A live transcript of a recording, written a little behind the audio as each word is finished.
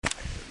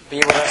be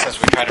with us as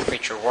we try to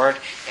preach your word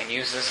and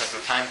use this as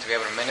a time to be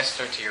able to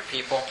minister to your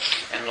people.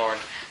 And Lord,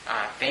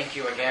 thank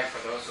you again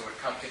for those who would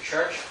come to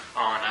church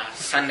on a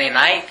Sunday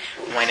night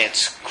when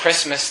it's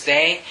Christmas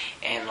Day.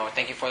 And Lord,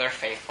 thank you for their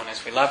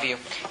faithfulness. We love you.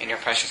 In your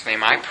precious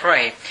name I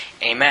pray.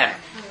 Amen.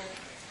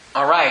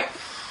 All right.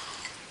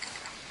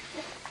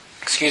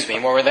 Excuse me.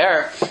 Well, we're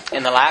there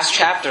in the last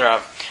chapter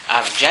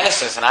of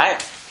Genesis, and I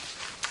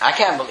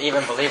can't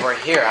even believe we're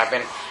here.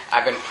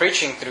 I've been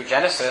preaching through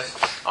Genesis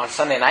on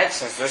Sunday nights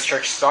since this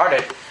church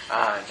started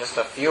just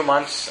a few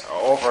months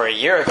over a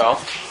year ago,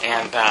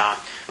 and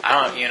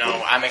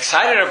I'm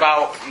excited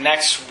about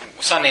next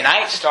Sunday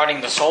night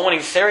starting the soul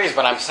winning series,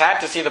 but I'm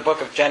sad to see the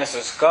book of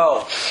Genesis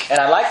go. And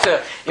I'd like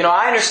to,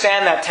 I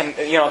understand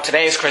that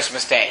today is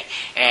Christmas Day,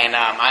 and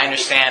I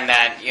understand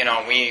that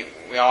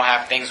we all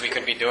have things we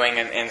could be doing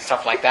and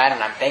stuff like that,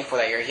 and I'm thankful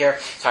that you're here.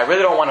 So I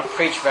really don't want to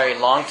preach very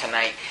long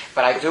tonight,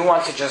 but I do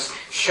want to just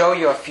show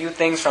you a few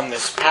things from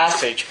this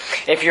passage.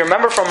 If you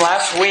remember from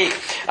last week,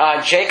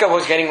 Jacob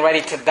was getting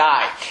ready to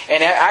die.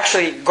 And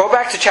actually, go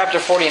back to chapter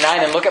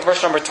 49 and look at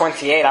verse number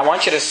 28. I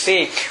want you to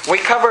see, we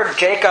covered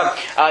Jacob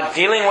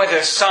dealing with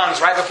his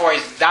sons right before he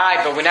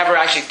died, but we never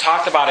actually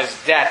talked about his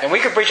death. And we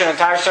could preach an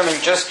entire sermon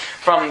just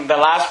from the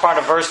last part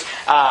of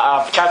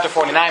chapter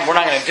 49. We're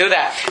not going to do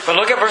that. But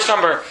look at verse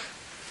number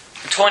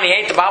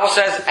 28, the Bible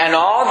says, "And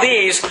all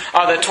these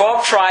are the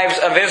 12 tribes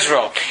of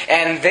Israel.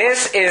 And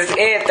this is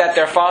it that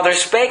their father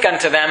spake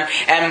unto them,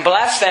 and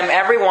blessed them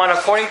every one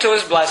according to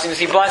his blessings.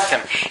 He blessed him.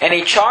 And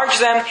he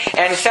charged them,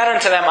 and said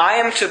unto them, I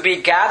am to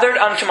be gathered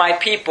unto my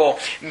people.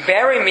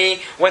 Bury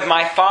me with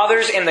my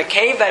fathers in the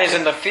cave that is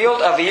in the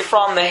field of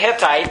Ephron the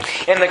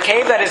Hittite, in the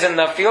cave that is in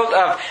the field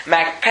of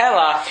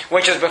Machpelah,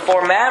 which is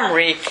before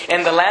Mamre,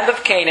 in the land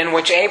of Canaan,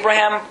 which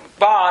Abraham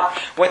bought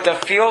with the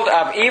field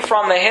of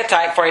Ephron the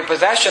Hittite for a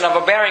possession of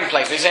a burying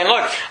place." He's saying,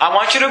 look, I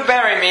want you to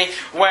bury me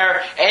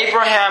where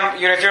Abraham,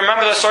 if you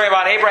remember the story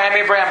about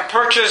Abraham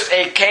purchased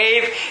a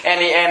cave,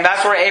 and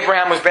that's where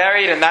Abraham was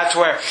buried, and that's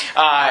where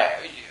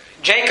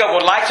Jacob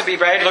would like to be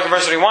buried. Look at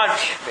verse 31.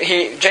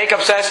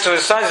 Jacob says to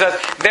his sons,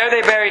 "There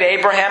they buried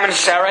Abraham and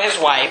Sarah his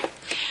wife.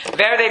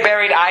 There they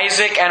buried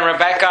Isaac and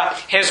Rebekah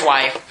his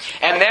wife.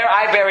 And there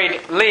I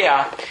buried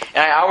Leah."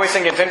 And I always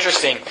think it's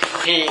interesting.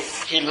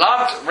 He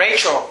loved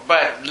Rachel,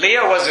 but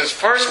Leah was his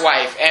first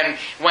wife. And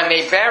when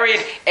they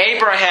buried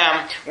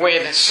Abraham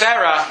with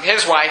Sarah,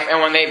 his wife,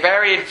 and when they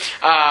buried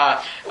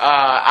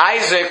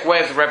Isaac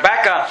with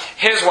Rebekah,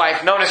 his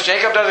wife, notice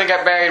Jacob doesn't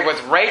get buried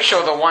with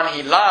Rachel, the one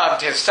he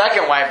loved, his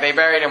second wife. They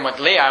buried him with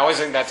Leah. I always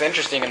think that's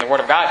interesting in the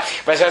Word of God.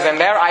 But it says, "And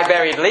there I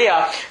buried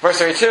Leah," verse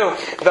 32,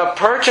 "the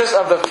purchase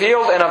of the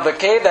field and of the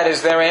cave that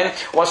is therein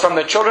was from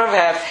the children of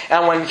Heth.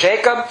 And when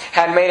Jacob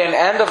had made an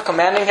end of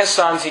commanding his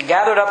sons, he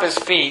gathered up his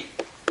feet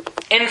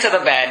into the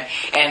bed,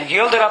 and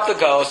yielded up the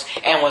ghost,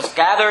 and was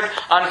gathered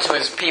unto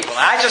his people."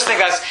 And I just think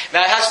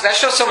that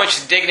shows so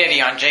much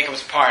dignity on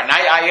Jacob's part. And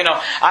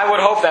I would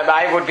hope that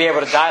I would be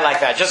able to die like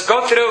that. Just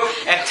go through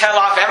and tell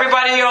off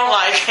everybody you don't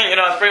like.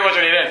 That's pretty much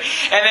what he did.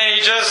 And then he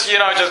just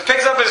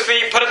picks up his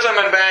feet, puts them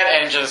in bed,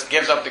 and just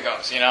gives up the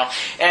ghost.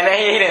 And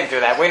he didn't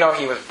do that. We know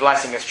he was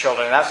blessing his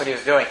children, and that's what he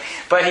was doing.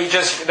 But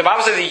the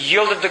Bible says he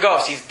yielded the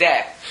ghost. He's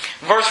dead.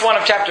 Verse 1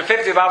 of chapter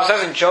 50, the Bible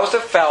says, "And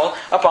Joseph fell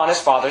upon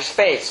his father's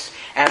face,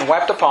 and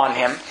wept upon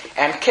him,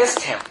 and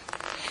kissed him.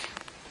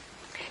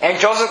 And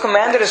Joseph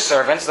commanded his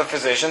servants, the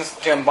physicians,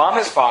 to embalm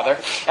his father,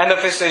 and the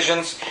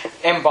physicians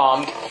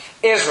embalmed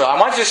Israel." I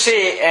want you to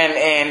see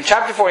in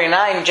chapter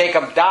 49,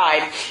 Jacob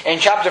died. In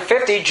chapter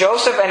 50,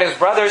 Joseph and his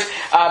brothers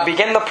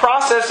begin the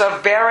process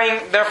of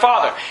burying their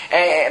father.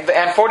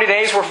 And 40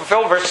 days were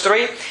fulfilled, verse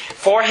 3,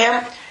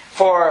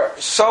 For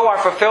so are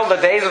fulfilled the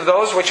days of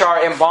those which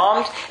are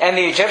embalmed, and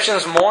the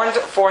Egyptians mourned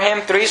for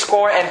him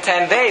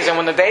 60 days. And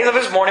when the days of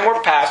his mourning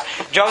were past,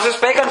 Joseph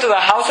spake unto the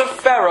house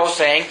of Pharaoh,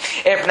 saying,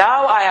 "If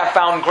now I have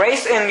found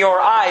grace in your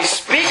eyes,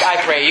 speak, I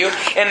pray you,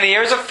 in the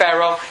ears of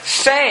Pharaoh,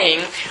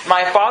 saying,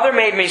 My father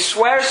made me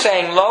swear,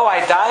 saying, Lo,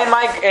 I die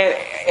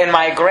in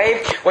my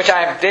grave, which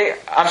I have digged."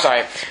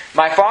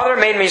 My father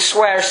made me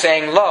swear,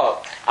 saying, "Lo,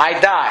 I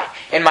die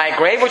in my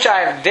grave which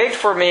I have digged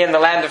for me in the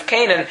land of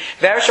Canaan.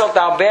 There shalt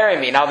thou bury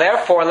me. Now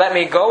therefore let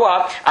me go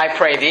up, I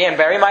pray thee, and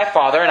bury my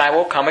father, and I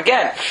will come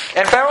again."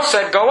 And Pharaoh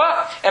said, "Go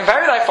up and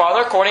bury thy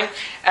father according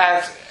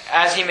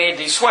as he made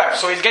thee swear."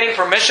 So he's getting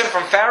permission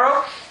from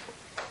Pharaoh,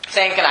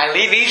 saying, "Can I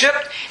leave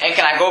Egypt? And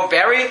can I go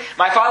bury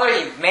my father?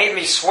 He made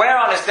me swear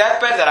on his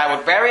deathbed that I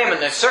would bury him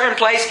in a certain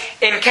place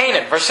in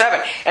Canaan." Verse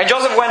 7. "And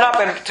Joseph went up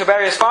to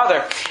bury his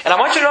father." And I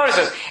want you to notice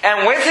this.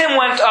 "And with him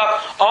went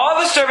up all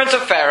the servants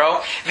of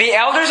Pharaoh, the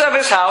elders of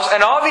his house,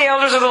 and all the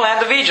elders of the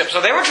land of Egypt."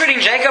 So they were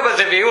treating Jacob as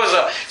if he was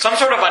some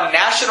sort of a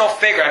national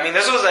figure. I mean,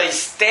 this was a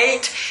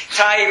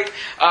state-type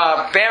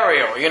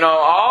burial.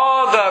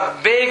 All the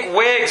big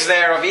wigs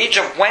there of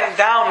Egypt went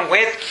down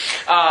with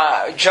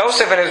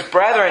Joseph and his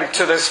brethren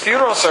to this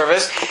funeral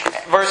service.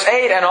 Verse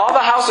 8, "And all the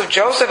house of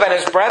Joseph and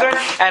his brethren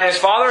and his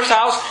father's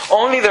house,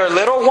 only their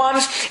little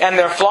ones and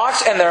their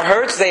flocks and their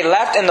herds they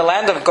left in the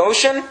land of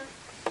Goshen.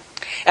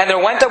 And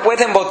there went up with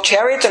him both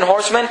chariots and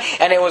horsemen,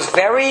 and it was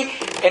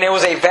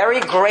a very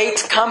great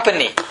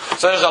company.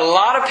 So there's a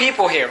lot of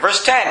people here.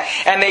 Verse 10,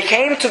 and they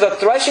came to the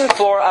threshing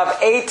floor of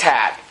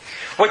Atad,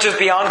 which is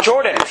beyond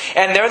Jordan.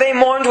 And there they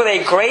mourned with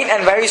a great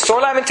and very sore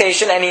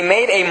lamentation, and he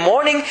made a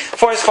mourning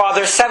for his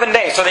father 7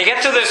 days. So they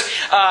get to this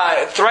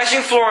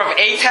threshing floor of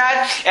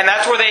Atad, and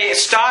that's where they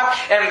stop,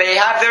 and they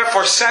have there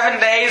for 7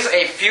 days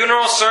a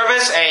funeral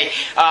service,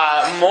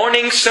 a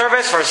mourning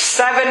service. For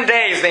 7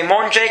 days they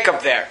mourn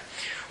Jacob there,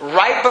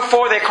 right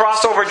before they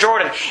cross over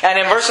Jordan. And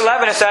in verse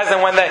 11 it says,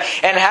 and when the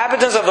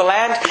inhabitants of the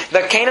land,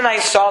 the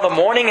Canaanites, saw the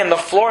mourning in the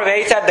floor of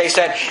Atad, they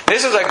said,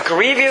 this is a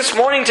grievous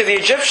mourning to the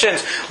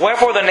Egyptians.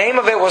 Wherefore the name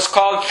of it was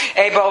called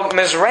Abel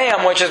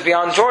Mizraim, which is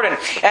beyond Jordan.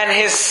 And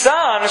his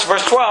sons,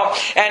 verse 12,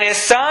 and his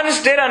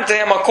sons did unto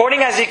him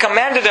according as he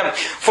commanded them.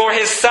 For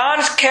his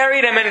sons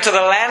carried him into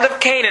the land of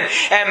Canaan,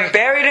 and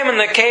buried him in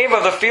the cave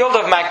of the field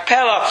of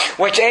Machpelah,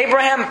 which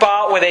Abraham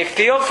bought with a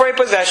field for a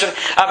possession,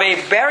 of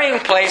a burying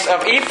place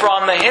of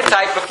Ephron the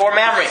Hittite before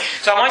Mamre.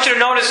 So I want you to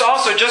notice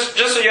also, just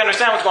so you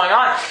understand what's going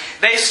on,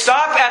 they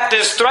stop at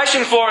this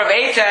threshing floor of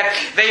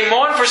Atad, they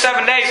mourn for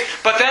 7 days,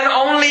 but then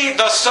only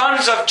the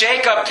sons of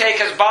Jacob take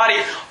his body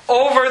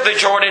over the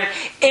Jordan,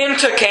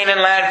 into Canaan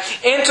land,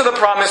 into the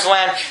promised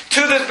land,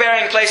 to this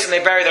burying place, and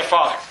they bury their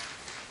father.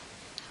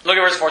 Look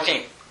at verse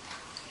 14.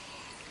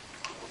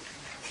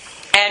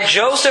 And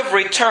Joseph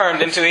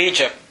returned into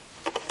Egypt,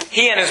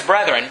 he and his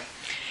brethren,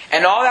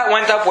 and all that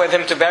went up with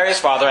him to bury his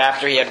father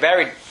after he had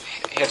buried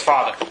his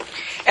father.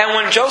 And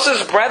when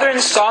Joseph's brethren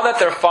saw that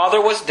their father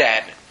was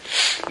dead,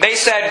 they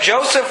said,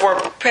 Joseph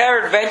will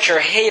peradventure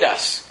hate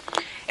us,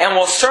 and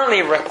will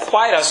certainly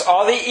requite us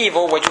all the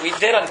evil which we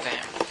did unto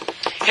him.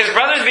 His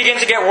brothers begin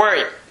to get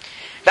worried.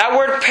 That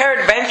word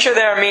peradventure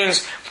there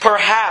means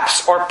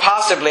perhaps or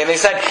possibly. And they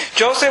said,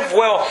 Joseph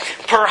will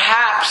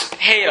perhaps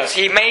hate us.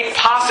 He may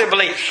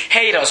possibly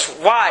hate us.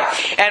 Why?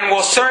 And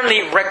will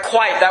certainly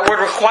requite. That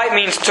word requite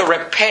means to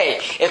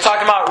repay. It's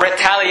talking about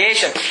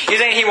retaliation. He's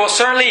saying he will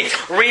certainly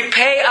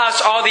repay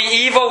us all the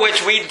evil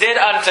which we did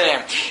unto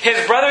him.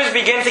 His brothers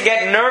begin to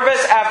get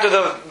nervous after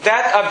the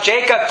death of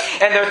Jacob,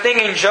 and they're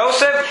thinking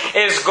Joseph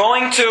is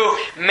going to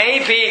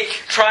maybe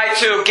try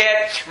to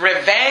get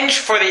revenge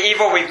for the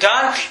evil we've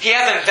done. He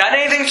hasn't done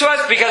anything to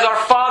us because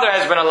our father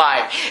has been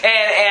alive.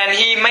 And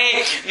he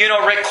may,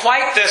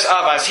 requite this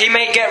of us. He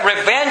may get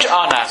revenge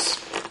on us.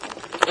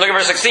 Look at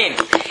verse 16.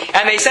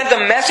 And they sent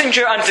a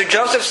messenger unto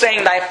Joseph,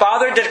 saying, Thy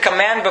father did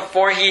command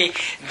before he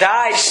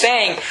died,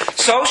 saying,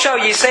 So shall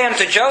ye say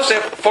unto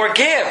Joseph,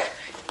 Forgive,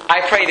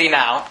 I pray thee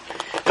now,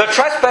 the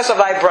trespass of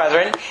thy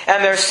brethren,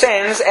 and their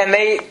sins, and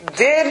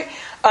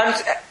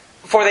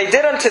for they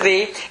did unto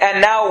thee, and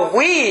now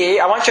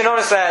I want you to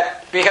notice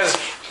that, because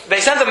they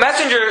sent the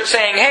messenger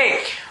saying,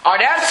 Hey, our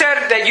dad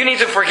said that you need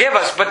to forgive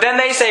us. But then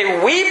they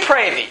say, We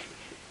pray thee,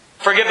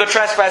 forgive the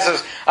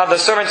trespasses of the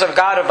servants of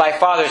God of thy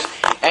fathers.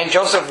 And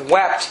Joseph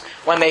wept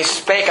when they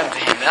spake unto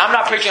him. And I'm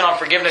not preaching on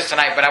forgiveness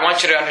tonight, but I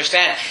want you to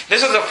understand,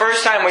 this is the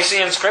first time we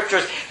see in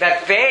Scriptures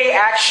that they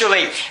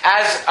actually,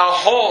 as a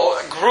whole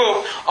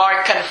group,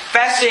 are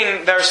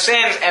confessing their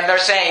sins, and they're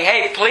saying,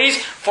 Hey,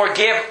 please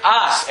forgive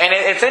us. And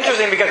it's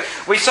interesting because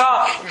we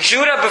saw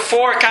Judah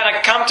before kind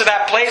of come to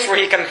that place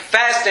where he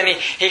confessed and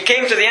he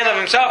came to the end of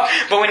himself,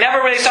 but we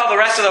never really saw the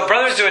rest of the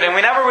brothers do it, and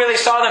we never really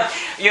saw them,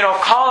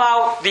 call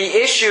out the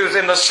issues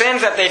and the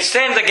sins that they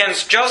sinned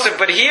against Joseph.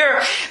 But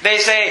here they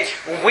say,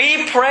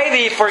 We pray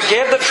thee,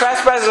 forgive the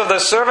trespasses of the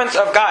servants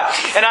of God.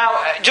 And now,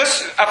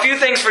 just a few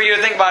things for you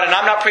to think about, and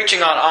I'm not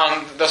preaching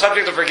on the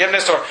subject of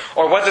forgiveness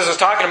or what this is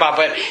talking about,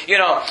 but,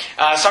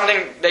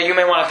 something that you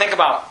may want to think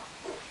about.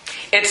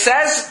 It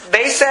says,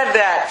 they said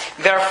that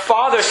their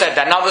father said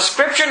that. Now, the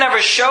Scripture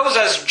never shows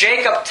us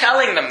Jacob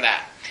telling them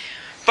that.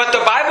 But the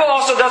Bible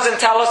also doesn't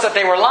tell us that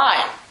they were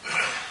lying.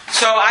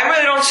 So I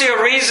really don't see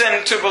a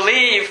reason to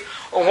believe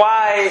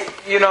why,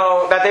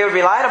 that they would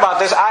be lying about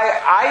this.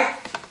 I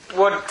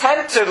would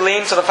tend to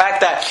lean to the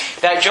fact that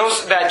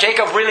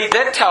Jacob really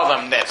did tell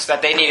them this,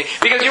 that they needed.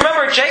 Because you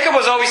remember, Jacob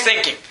was always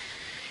thinking.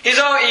 He's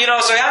always,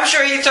 so I'm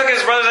sure he took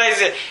his brothers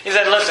and he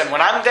said, Listen,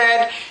 when I'm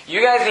dead, you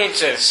guys need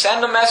to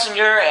send a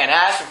messenger and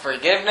ask for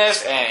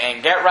forgiveness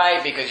and get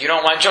right, because you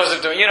don't want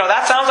Joseph to,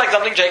 that sounds like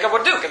something Jacob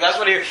would do, because that's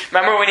what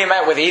remember when he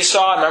met with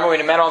Esau, remember when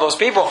he met all those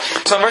people.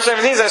 So in verse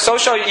 17 it says, So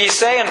shall ye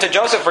say unto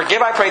Joseph,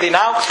 Forgive, I pray thee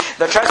now,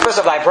 the trespass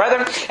of thy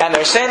brethren and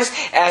their sins,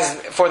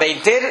 for they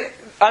did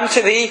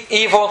unto thee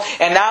evil,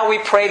 and now we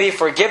pray thee,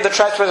 forgive the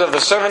trespass of the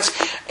servants.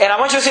 And I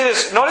want you to see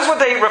this. Notice what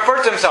they refer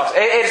to themselves.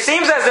 It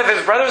seems as if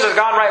his brothers have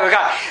gone right with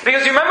God.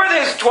 Because you remember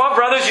his 12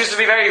 brothers used to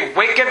be very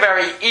wicked,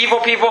 very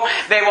evil people.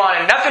 They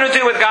wanted nothing to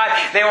do with God.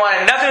 They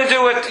wanted nothing to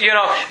do with,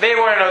 they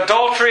were in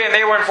adultery, and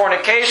they were in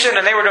fornication,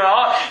 and they were doing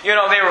all, they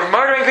were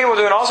murdering people,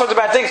 doing all sorts of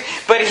bad things.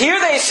 But here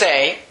they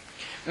say,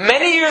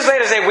 many years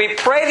later, say, We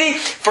pray thee,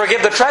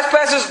 forgive the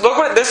trespasses. Look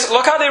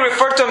how they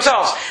refer to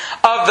themselves.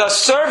 Of the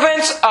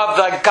servants of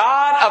the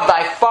God of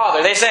thy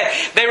father.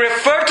 They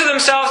refer to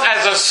themselves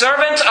as the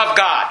servants of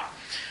God.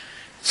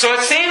 So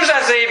it seems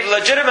as they've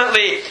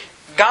legitimately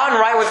gone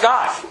right with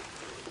God.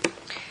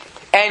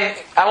 And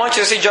I want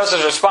you to see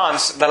Joseph's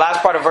response. The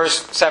last part of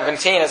verse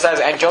 17, it says,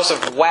 "And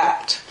Joseph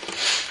wept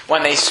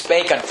when they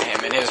spake unto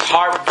him, and his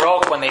heart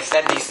broke when they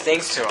said these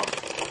things to him."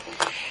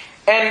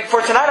 And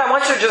for tonight, I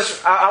want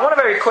to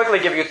very quickly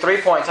give you 3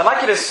 points. I'd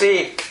like you to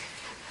see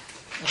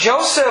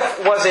Joseph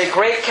was a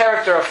great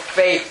character of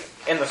faith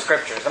in the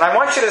Scriptures. And I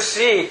want you to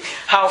see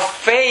how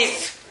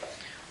faith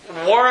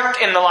worked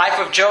in the life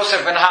of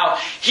Joseph and how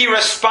he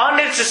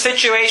responded to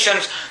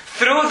situations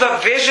through the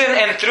vision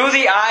and through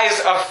the eyes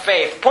of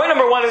faith. Point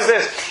number 1 is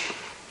this.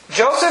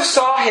 Joseph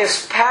saw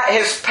his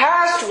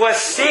past was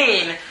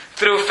seen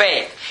through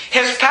faith.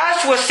 His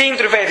past was seen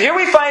through faith. Here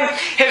we find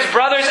his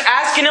brothers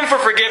asking him for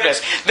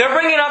forgiveness. They're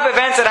bringing up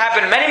events that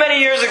happened many, many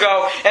years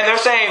ago, and they're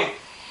saying,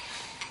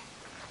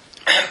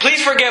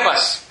 "Please forgive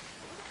us."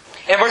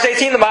 In verse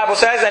 18 the Bible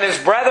says, "And his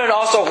brethren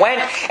also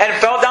went and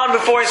fell down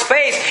before his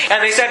face,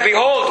 and they said,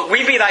 Behold,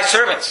 we be thy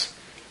servants."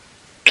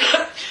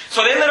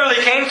 So they literally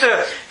came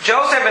to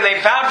Joseph and they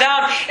bowed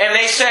down and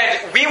they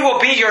said, "We will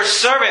be your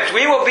servants.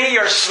 We will be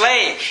your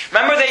slave."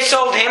 Remember they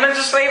sold him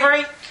into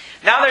slavery?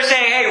 Now they're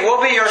saying, "Hey,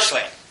 we'll be your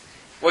slave.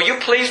 Will you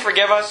please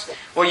forgive us?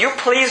 Will you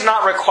please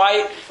not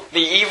requite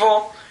the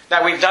evil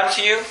that we've done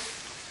to you?"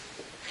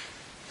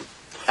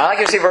 I'd like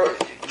you to see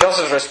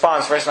Joseph's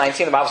response. Verse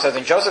 19, the Bible says,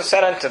 "And Joseph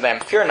said unto them,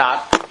 Fear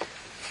not,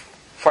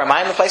 for am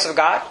I in the place of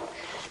God?"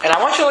 And I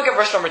want you to look at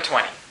verse number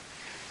 20.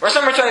 Verse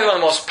number 20 is one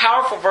of the most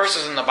powerful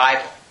verses in the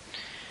Bible.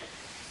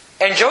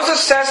 And Joseph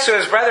says to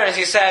his brethren,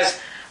 he says,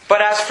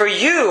 "But as for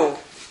you,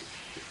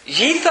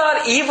 ye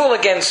thought evil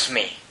against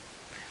me,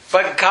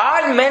 but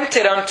God meant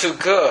it unto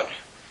good,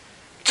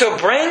 to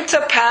bring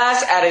to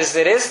pass as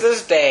it is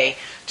this day,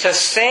 to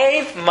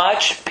save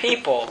much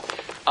people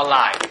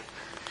alive."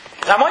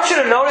 And I want you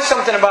to notice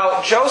something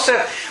about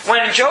Joseph.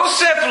 When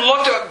Joseph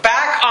looked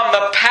back on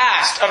the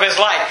past of his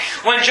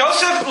life, when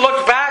Joseph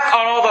looked back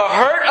on all the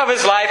hurt of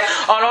his life,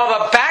 on all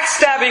the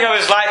backstabbing of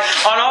his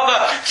life, on all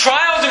the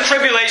trials and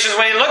tribulations,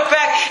 when he looked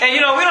back, and we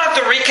don't have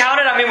to recount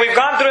it. I mean, we've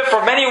gone through it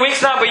for many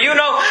weeks now, but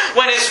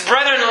when his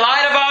brethren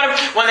lied about him,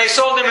 when they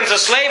sold him into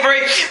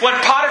slavery, when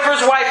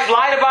Potiphar's wife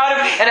lied about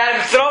him and had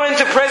him thrown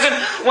into prison,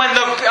 when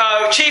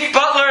the chief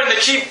butler and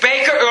the chief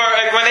baker,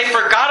 when they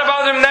forgot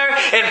about him there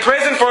in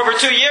prison for over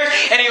 2 years,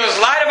 and he was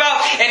lied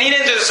about, and he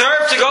didn't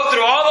deserve to go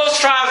through all those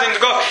trials and to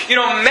go,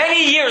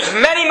 many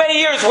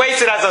years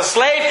wasted as a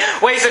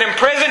slave, wasted in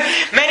prison.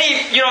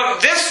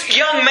 This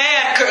young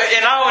man,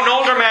 and now an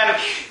older man,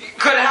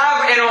 could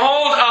have and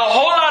hold a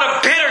whole lot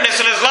of bitterness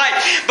in his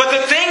life. But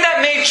the thing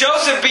that made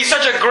Joseph be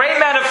such a great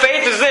man of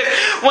faith is this: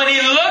 when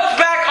he looked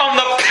back on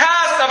the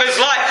past of his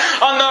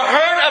life, on the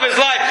hurt of his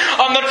life,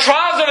 on the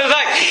trials of his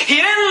life, he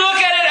didn't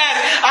look at it as,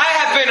 "I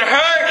have been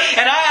hurt,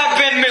 and I have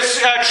been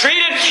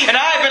mistreated, and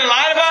I have been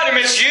lied about and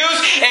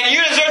misused, and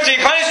you deserve to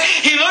be punished."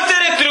 He looked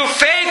at it through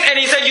faith, and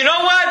he said, "You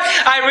know what?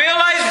 I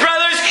realized,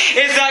 brothers,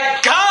 is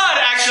that God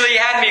actually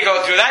had me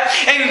go through that,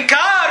 and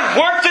God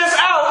worked this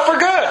out for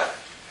good."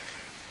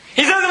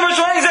 He says in verse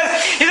 1, he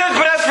says,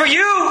 "But as for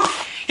you,"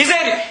 he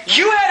said,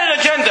 "you had an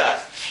agenda."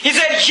 He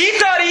said, "Ye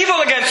thought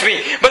evil against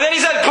me." But then he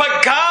said,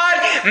 "But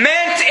God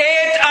meant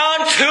it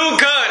unto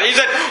good." He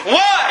said,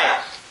 "Why?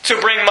 To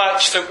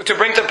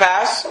bring to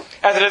pass,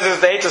 as it is this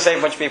day, to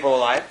save much people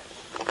alive."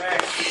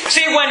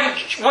 See,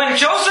 when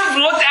Joseph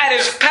looked at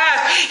his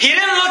past, he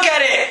didn't look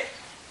at it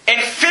in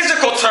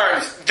physical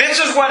terms. This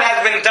is what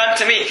has been done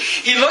to me.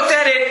 He looked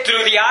at it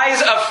through the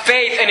eyes of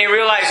faith, and he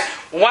realized,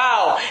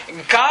 wow,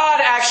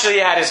 God actually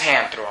had his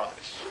hand through all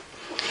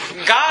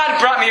this. God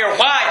brought me here.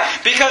 Why?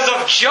 Because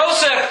of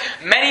Joseph,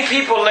 many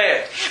people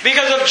lived.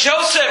 Because of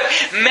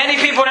Joseph, many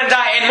people didn't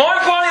die. And more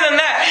importantly than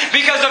that,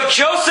 because of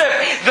Joseph,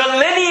 the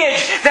lineage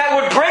that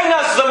would bring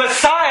us the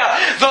Messiah,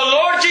 the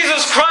Lord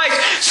Jesus Christ,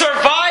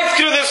 survived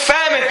through this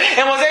famine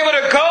and was able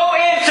to go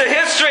into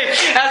history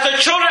as the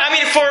children.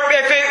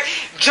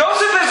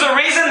 Joseph is the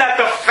reason that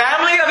the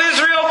family of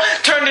Israel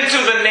turned into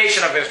the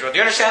nation of Israel. Do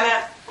you understand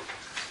that?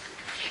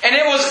 And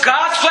it was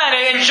God's plan.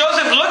 And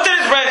Joseph looked at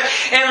his brethren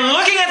and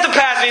looking at the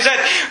past,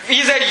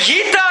 he said,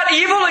 "Ye thought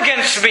evil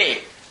against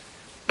me,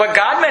 but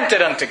God meant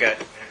it unto good,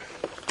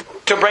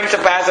 to bring to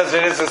pass as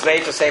it is this day,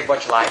 to save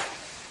much life."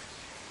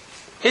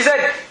 He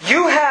said,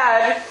 you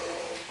had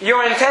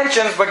your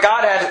intentions, but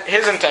God had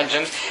His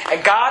intentions,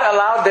 and God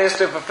allowed this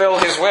to fulfill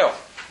His will.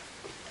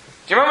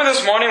 Do you remember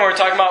this morning we were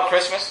talking about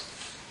Christmas?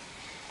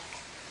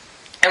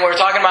 And we were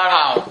talking about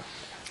how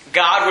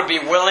God would be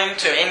willing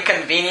to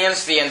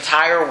inconvenience the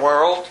entire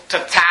world, to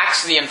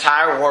tax the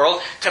entire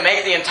world, to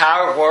make the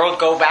entire world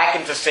go back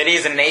into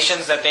cities and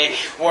nations that they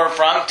were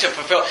from to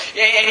fulfill.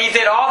 And He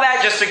did all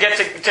that just to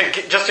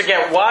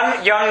get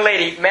one young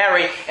lady,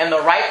 Mary, in the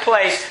right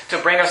place to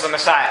bring us the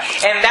Messiah.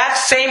 And that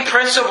same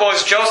principle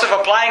is Joseph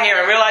applying here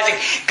and realizing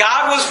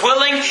God was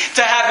willing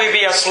to have me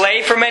be a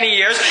slave for many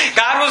years.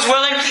 God was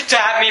willing to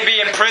have me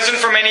be in prison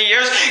for many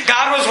years.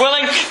 God was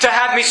willing to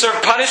have me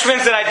serve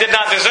punishments that I did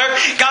not deserve.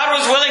 God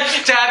was willing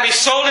to have me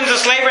sold into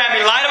slavery and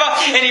be lied about,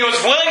 and He was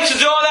willing to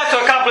do all that to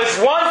accomplish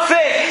one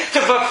thing: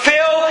 to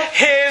fulfill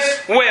His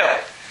will.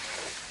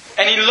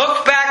 And he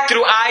looked back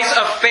through eyes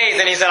of faith,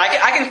 and he said,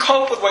 I can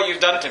cope with what you've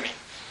done to me.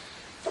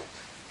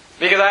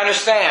 Because I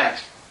understand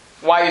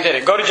why you did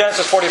it. Go to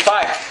Genesis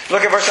 45.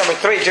 Look at verse number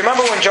 3. Do you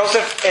remember when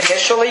Joseph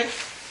initially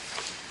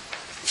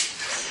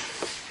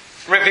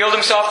revealed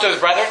himself to his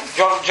brethren?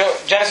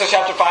 Genesis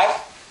chapter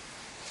 5.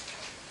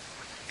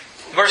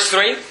 Verse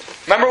 3.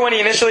 Remember when he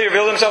initially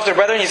revealed himself to his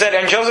brethren? He said,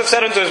 and Joseph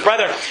said unto his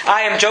brethren,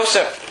 I am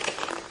Joseph.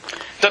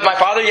 Doth my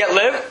father yet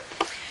live?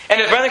 And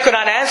his brethren could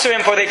not answer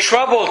him, for they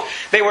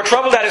were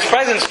troubled at his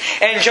presence.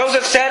 And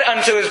Joseph said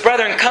unto his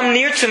brethren, come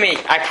near to me,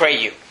 I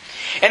pray you.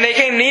 And they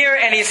came near,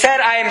 and he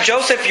said, I am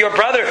Joseph, your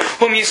brother,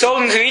 whom ye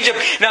sold into Egypt.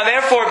 Now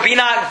therefore be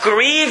not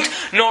grieved,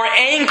 nor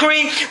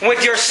angry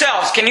with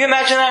yourselves. Can you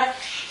imagine that?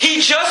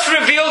 He just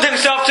revealed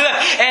himself to them,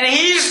 and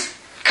he's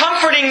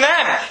comforting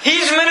them.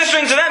 He's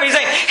ministering to them. He's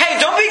saying, hey,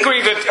 don't be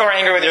grieved or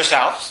angry with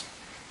yourselves.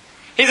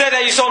 He said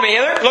that you sold me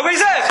hither. Look what he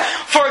says.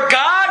 For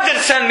God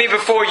did send me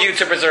before you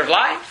to preserve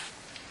life.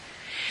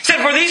 He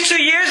said, for these 2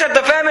 years hath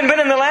the famine been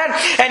in the land,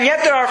 and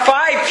yet there are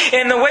 5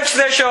 in the which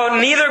there shall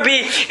neither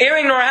be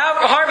earing nor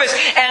harvest.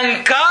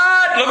 And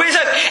God, look what he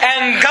says,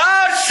 and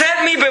God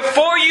sent me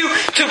before you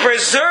to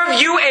preserve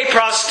you a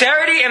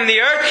posterity in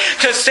the earth,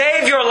 to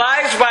save your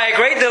lives by a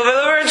great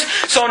deliverance.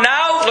 So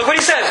now, look what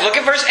he says, look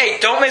at verse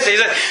 8, don't miss it.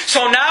 He says,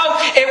 so now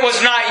it was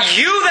not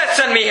you that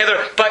sent me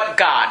hither, but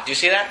God. Do you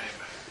see that?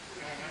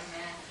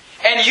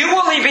 And you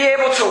will be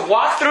able to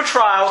walk through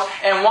trials,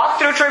 and walk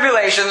through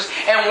tribulations,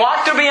 and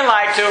walk through being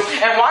lied to,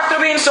 and walk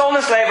through being sold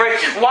in slavery,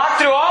 walk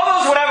through all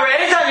those whatever,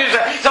 anytime you say,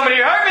 somebody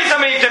hurt me,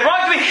 somebody did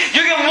wrong to me,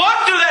 you can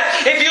walk through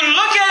that if you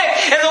look at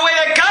it in the way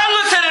that God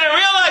looks at it and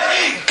realize,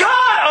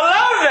 God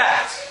allowed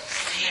that.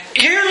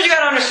 Here's what you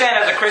got to understand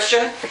as a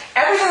Christian,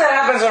 everything that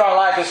happens in our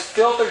life is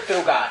filtered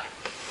through God.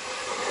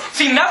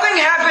 See, nothing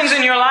happens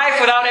in your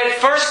life without it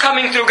first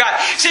coming through God.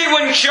 See,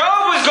 when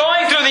Job was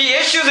going through the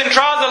issues and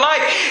trials of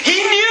life, he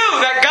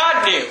knew that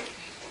God knew.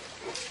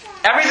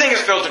 Everything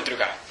is filtered through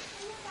God.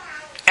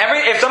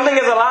 If something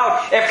is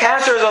allowed, if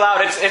cancer is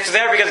allowed, it's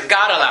there because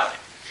God allowed it.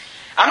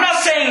 I'm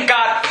not saying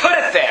God put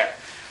it there,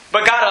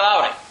 but God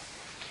allowed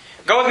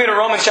it. Go with me to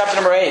Romans chapter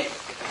number 8.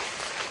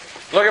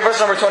 Look at verse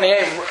number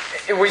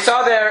 28. We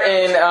saw there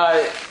in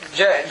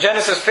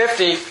Genesis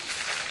 50,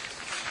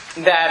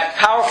 that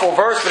powerful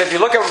verse, but if you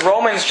look at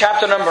Romans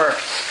chapter number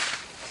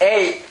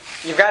 8,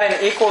 you've got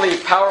an equally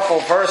powerful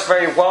verse,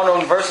 very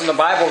well-known verse in the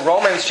Bible,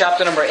 Romans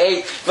chapter number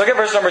 8. Look at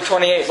verse number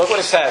 28. Look what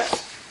it says.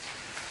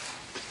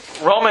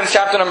 Romans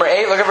chapter number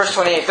 8, look at verse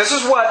 28. This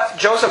is what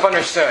Joseph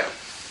understood.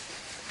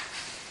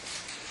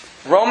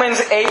 Romans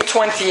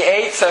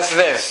 8:28 says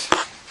this.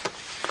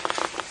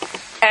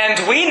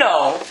 And we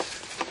know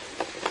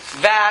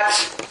that,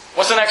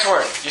 what's the next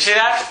word? You see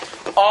that?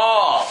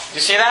 All. You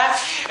see that?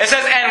 It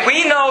says, and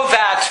we know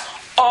that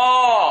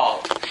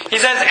all. He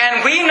says,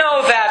 and we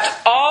know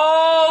that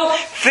all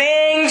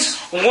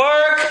things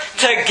work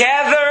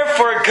together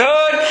for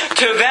good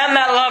to them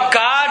that love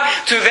God,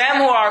 to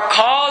them who are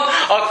called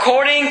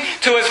according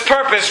to His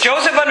purpose.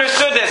 Joseph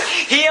understood this.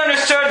 He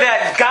understood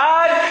that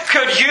God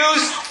could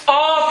use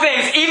all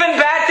things, even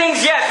bad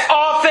things, yes,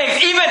 all things,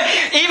 even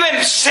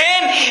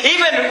sin,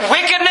 even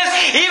wickedness,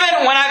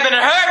 even when I've been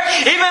hurt,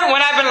 even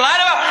when I've been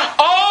lied about,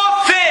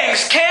 all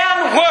things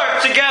can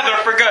work together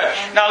for good.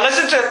 Now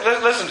listen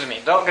to me,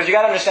 because you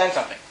got to understand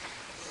something.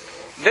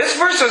 This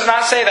verse does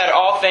not say that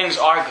all things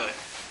are good.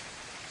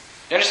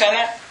 You understand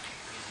that?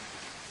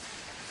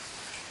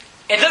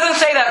 It doesn't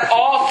say that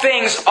all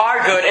things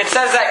are good. It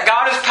says that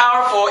God is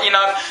powerful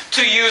enough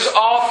to use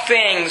all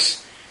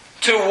things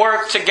to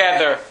work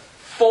together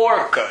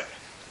for good.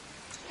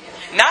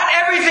 Not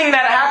everything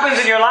that happens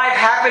in your life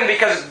happened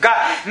because of God.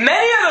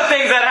 Many of the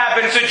things that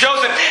happened to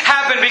Joseph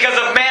happened because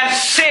of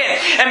man's sin,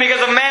 and because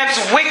of man's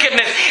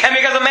wickedness, and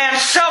because of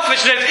man's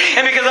selfishness,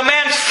 and because of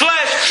man's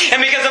flesh,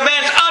 and because of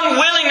man's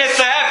unwillingness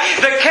to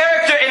have the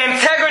character and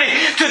integrity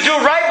to do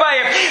right by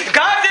Him.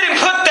 God didn't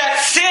put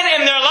that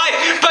sin in their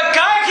life, but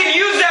God can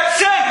use that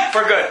sin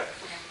for good.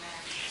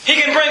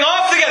 He can bring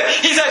all together.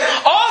 He says,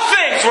 all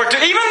things work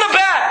together, even the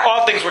bad,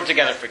 all things work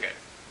together for good.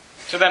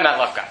 To them that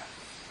love God.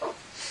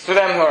 To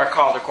them who are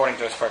called according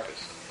to His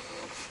purpose.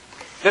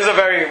 This is a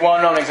very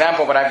well-known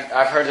example, but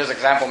I've heard this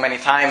example many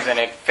times, and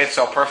it fits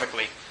so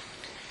perfectly.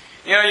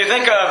 You know, you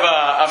think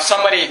of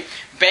somebody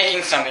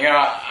baking something. You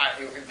know,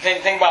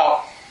 think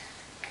about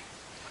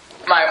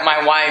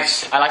my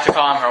wife's, I like to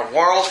call them her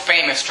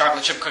world-famous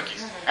chocolate chip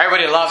cookies.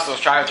 Everybody loves those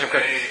chocolate chip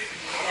cookies.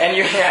 And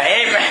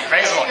amen,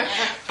 praise the Lord.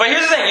 But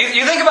here's the thing: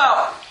 you think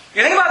about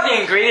the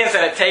ingredients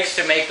that it takes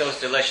to make those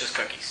delicious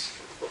cookies.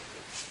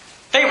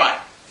 Think about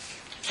it.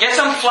 Get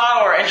some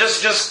flour and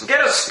just get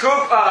a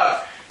scoop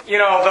of,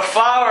 the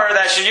flour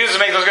that she uses to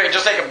make those cookies.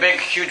 Just take a big,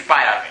 huge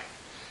bite out of it.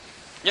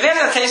 You think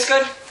it's going to taste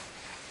good?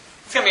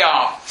 It's going to be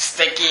all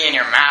sticky in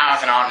your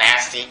mouth and all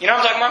nasty. You know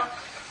what I'm talking about?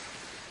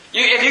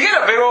 If you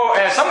get a big old,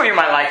 and some of you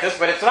might like this,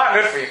 but it's not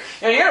good for you.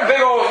 You get a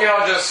big old,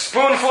 just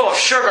spoonful of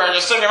sugar and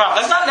just stick in your mouth.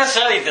 That's not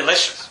necessarily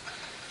delicious.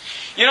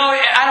 You know,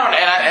 I don't,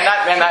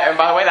 and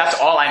by the way, that's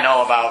all I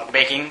know about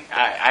baking.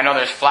 I know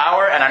there's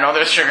flour and I know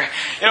there's sugar.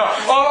 You know,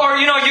 or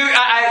you know,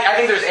 I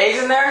think there's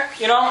eggs in there.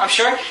 You know, I'm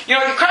sure. You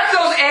know, you crack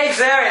those eggs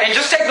there and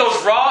just take those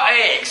raw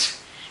eggs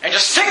and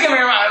just stick them in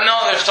your mouth.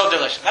 No, they're so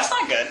delicious. That's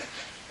not good.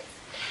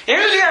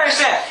 Here's what you gotta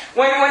understand: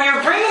 when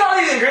you're bringing all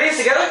these ingredients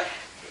together,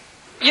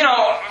 you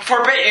know,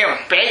 for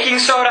baking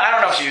soda. I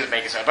don't know if you use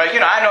baking soda, but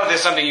you know, I know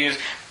there's something you use.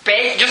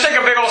 Just take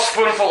a big old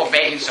spoonful of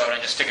baking soda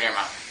and just stick it in your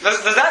mouth.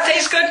 Does that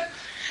taste good?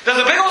 Does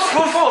a big old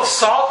spoonful of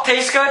salt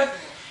taste good?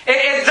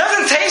 It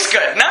doesn't taste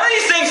good. None of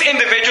these things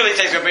individually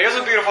taste good, but here's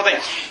the beautiful thing.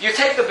 You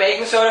take the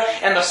baking soda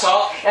and the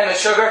salt and the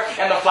sugar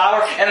and the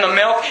flour and the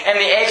milk and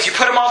the eggs, you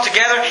put them all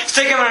together,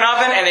 stick them in an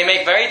oven, and they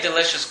make very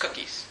delicious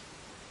cookies.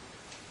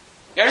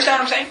 You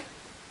understand what I'm saying?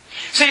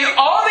 See,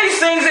 all these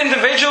things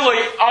individually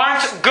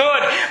aren't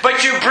good,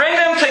 but you bring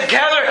them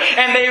together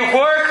and they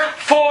work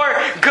for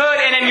good.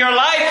 And in your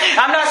life,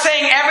 I'm not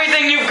saying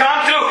everything you've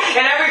gone through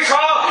and every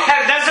trial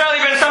has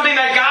necessarily been something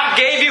that God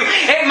gave you.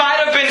 It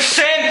might have been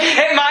sin.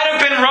 It might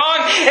have been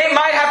wrong. It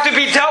might have to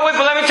be dealt with.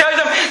 But let me tell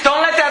you something. Don't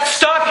let that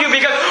stop you,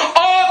 because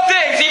all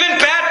things, even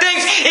bad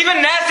things,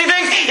 even nasty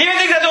things, even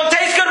things that don't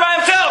taste good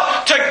by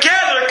themselves,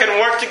 together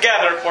can work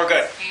together for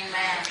good.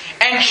 Amen.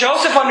 And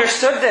Joseph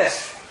understood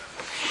this.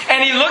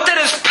 And he looked at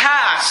his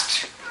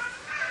past,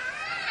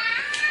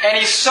 and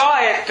he saw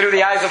it through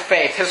the eyes of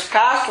faith. His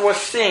past was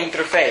seen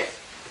through faith.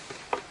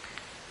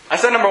 I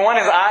said number one,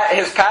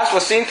 his past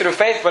was seen through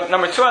faith, but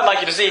number two, I'd like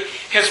you to see,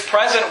 his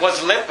present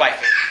was lived by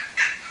faith.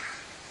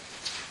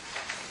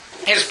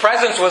 His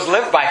presence was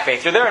lived by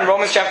faith. You're there in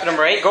Romans chapter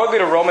number 8. Go with me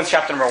to Romans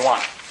chapter number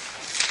 1.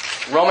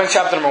 Romans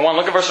chapter number 1,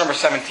 look at verse number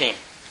 17.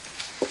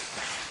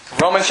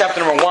 Romans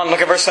chapter number 1,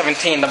 look at verse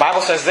 17. The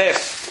Bible says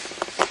this: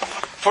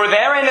 "For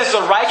therein is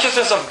the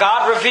righteousness of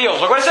God revealed."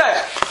 Look what it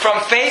says.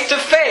 From faith to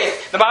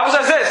faith. The Bible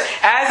says this: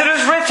 "As it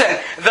is written,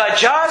 the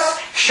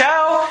just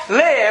shall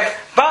live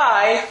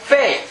by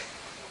faith."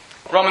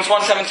 Romans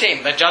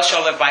 1:17. The just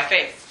shall live by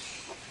faith.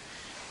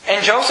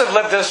 And Joseph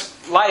lived this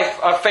life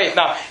of faith.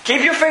 Now,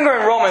 keep your finger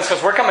in Romans,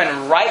 because we're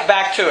coming right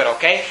back to it,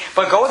 okay?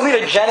 But go with me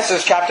to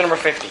Genesis chapter number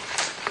 50.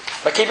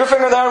 But keep your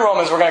finger there in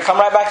Romans. We're going to come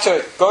right back to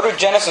it. Go to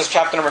Genesis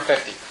chapter number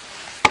 50.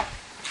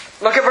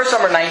 Look at verse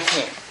number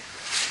 19.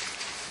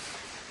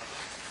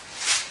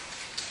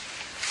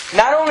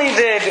 Not only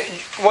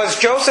was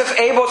Joseph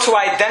able to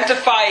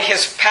identify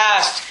his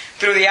past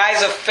through the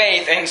eyes of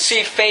faith and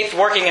see faith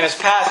working in his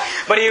past,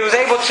 but he was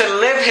able to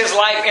live his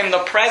life in the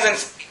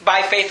present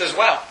by faith as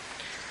well.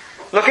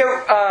 Look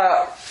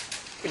at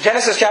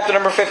Genesis chapter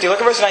number 50. Look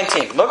at verse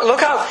 19.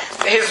 Look how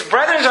his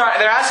brethren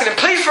they're asking him,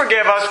 "Please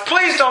forgive us.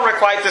 Please don't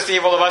requite this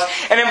evil of us."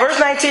 And in verse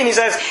 19 he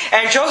says,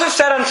 "And Joseph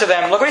said unto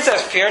them," look what he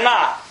says, "Fear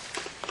not."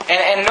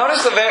 And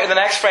notice the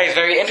next phrase,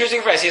 very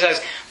interesting phrase. He says,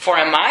 "For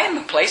am I in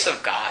the place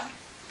of God?"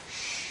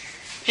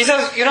 He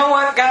says, you know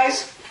what,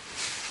 guys?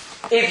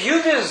 If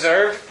you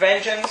deserve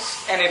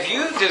vengeance and if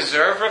you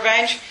deserve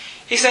revenge,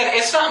 he said,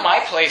 it's not my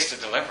place to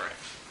deliver it.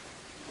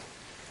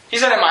 He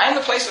said, am I in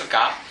the place of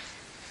God?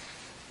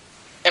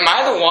 Am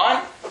I the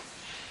one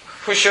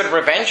who should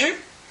revenge you?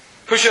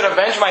 Who should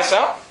avenge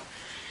myself?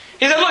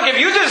 He said, look, if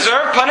you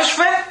deserve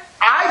punishment,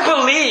 I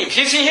believe.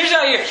 He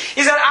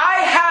said,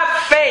 I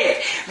have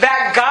faith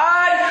that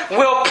God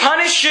will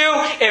punish you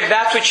if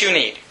that's what you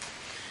need.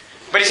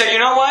 But he said, you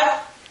know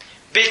what?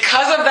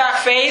 Because of that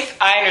faith,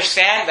 I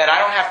understand that I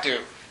don't have to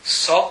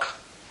sulk.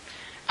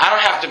 I don't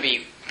have to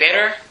be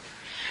bitter.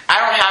 I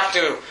don't have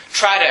to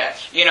try to,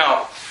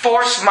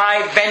 force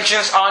my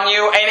vengeance on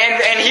you.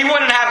 And he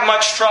wouldn't have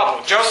much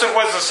trouble. Joseph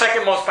was the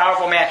second most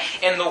powerful man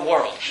in the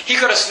world. He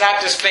could have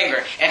snapped his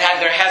finger and had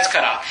their heads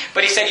cut off.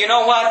 But he said, you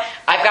know what?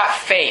 I've got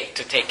faith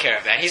to take care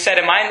of that. He said,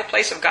 am I in the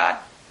place of God?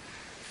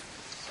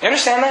 You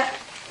understand that?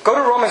 Go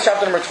to Romans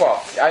chapter number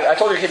 12. I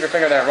told you to keep your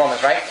finger there in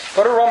Romans, right?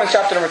 Go to Romans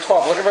chapter number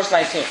 12. Look at verse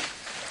 19.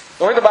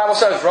 Look what the Bible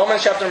says.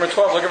 Romans chapter number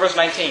 12. Look at verse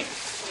 19.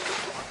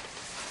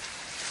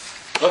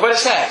 Look what it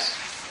says.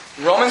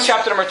 Romans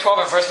chapter number 12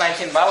 and verse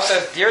 19. The Bible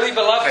says, dearly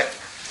beloved.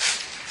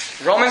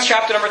 Romans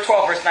chapter number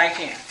 12, verse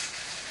 19.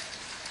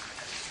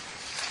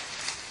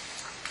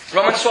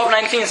 Romans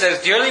 12:19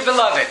 says, dearly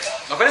beloved.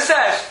 Look what it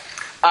says.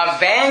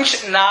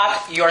 Avenge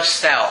not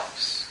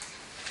yourselves,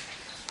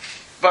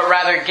 but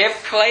rather give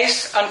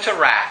place unto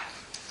wrath.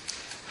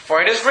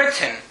 For it is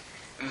written,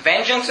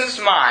 vengeance is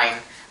mine,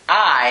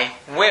 I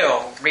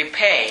will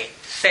repay,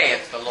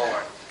 saith the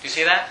Lord. Do you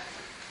see that?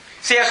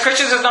 See, as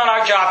Christians, it's not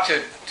our job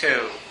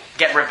to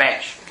get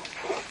revenge.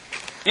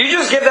 You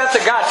just give that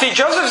to God.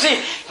 Joseph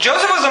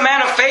was a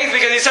man of faith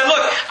because he said,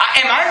 look,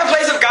 am I in the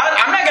place of God?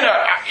 I'm not going to...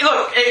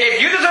 Look,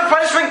 if you deserve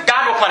punishment,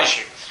 God will punish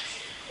you.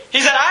 He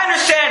said, I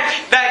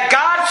understand that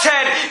God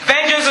said,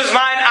 vengeance is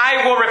mine,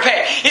 I will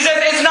repay. He said,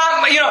 it's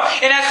not,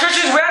 and as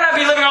Christians, we ought not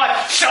be living our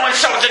life,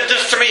 so-and-so did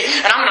this to me,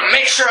 and I'm going to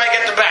make sure I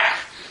get the back.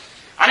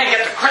 I didn't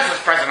get the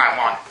Christmas present I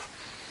want.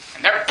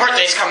 And their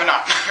birthday's coming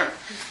up.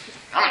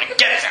 I'm going to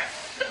get them.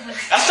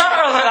 That's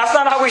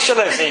not how we should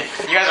live. See,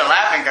 you guys are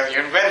laughing because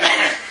you've been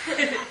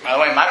there. By the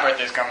way, my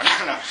birthday's coming.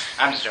 No,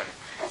 I'm just joking.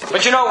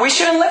 But we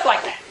shouldn't live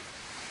like that.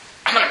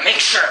 I'm going to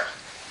make sure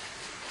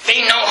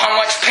they know how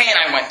much pain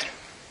I went through.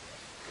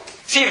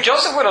 See, if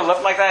Joseph would have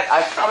lived like that,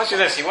 I promise you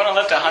this, he wouldn't have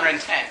lived to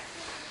 110.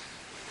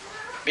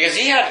 Because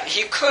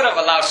he could have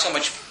allowed so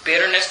much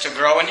bitterness to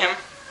grow in him.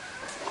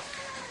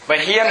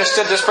 But he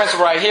understood this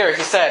principle right here.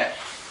 He said,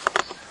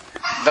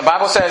 the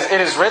Bible says,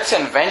 it is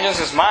written, vengeance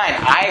is mine,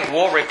 I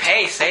will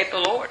repay, saith the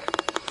Lord.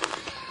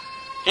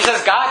 He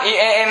says, God,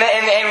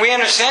 and we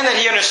understand that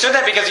he understood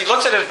that because he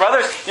looks at his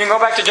brothers. You can go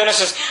back to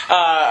Genesis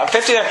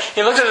 50 there.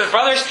 He looks at his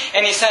brothers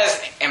and he says,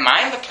 am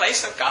I in the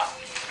place of God?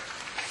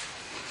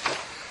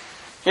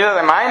 He said,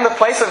 am I in the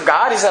place of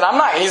God? He said, I'm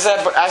not. He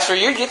said, but as for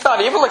you, you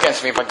thought evil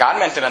against me, but God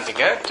meant it unto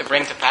good, to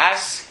bring to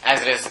pass,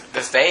 as it is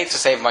this day, to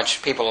save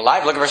much people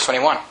alive. Look at verse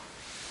 21.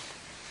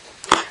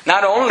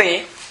 Not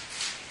only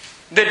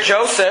did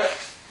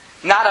Joseph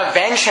not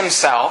avenge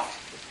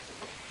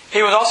himself,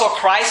 he was also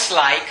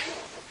Christ-like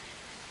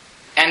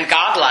and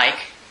God-like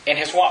in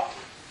his walk.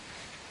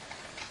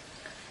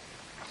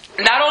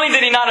 Not only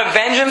did he not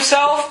avenge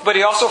himself, but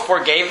he also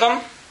forgave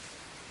them,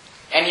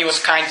 and he was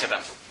kind to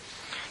them.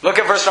 Look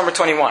at verse number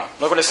 21.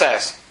 Look what it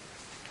says.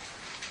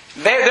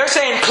 They're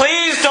saying,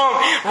 please don't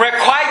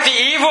requite the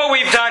evil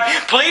we've done.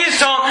 Please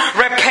don't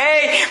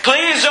repay.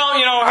 Please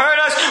don't, hurt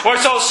us. We're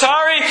so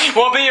sorry.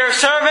 We'll be your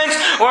servants.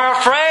 We're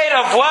afraid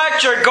of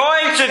what you're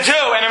going to do.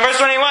 And in verse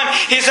 21,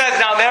 he says,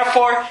 now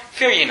therefore,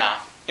 fear ye not.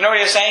 You know what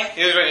he's saying?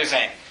 Here's what he's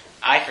saying.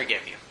 I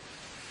forgive you.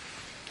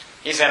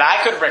 He said,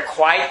 I could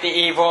requite the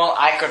evil.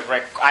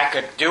 I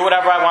could do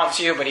whatever I want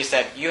to you. But he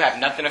said, you have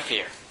nothing to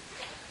fear.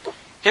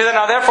 He said,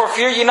 now therefore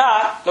fear ye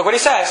not. Look what he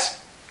says.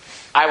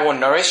 I will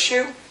nourish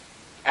you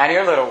and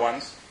your little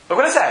ones. Look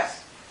what it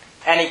says.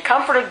 And he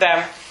comforted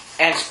them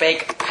and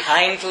spake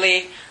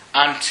kindly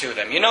unto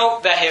them. You know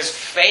that his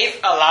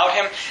faith allowed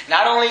him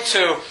not only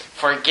to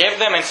forgive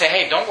them and say,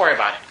 hey, don't worry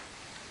about it,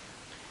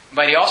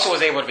 but he also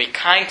was able to be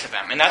kind to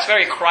them. And that's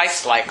very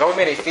Christ-like. Go with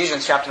me to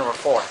Ephesians chapter number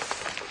 4.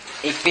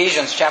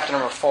 Ephesians chapter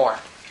number 4.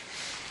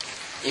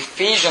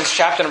 Ephesians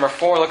chapter number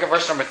 4, look at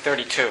verse number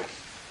 32.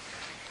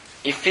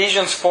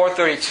 Ephesians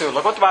 4:32.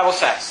 Look what the Bible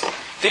says.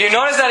 Did you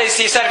notice that he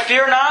said,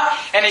 fear not,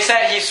 and he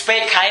said he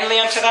spake kindly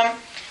unto them?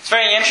 It's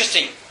very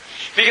interesting.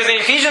 Because in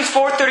Ephesians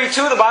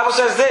 4:32, the Bible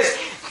says this,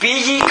 be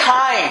ye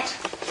kind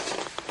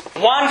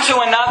one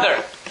to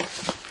another,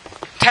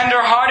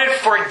 tender-hearted,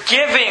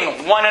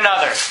 forgiving one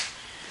another.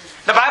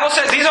 The Bible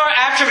says these are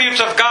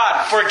attributes of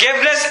God,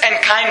 forgiveness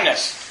and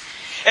kindness.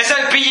 It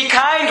says, be ye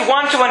kind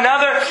one to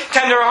another,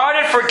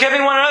 tender-hearted,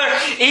 forgiving one another,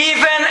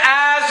 even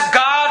as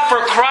God,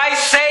 for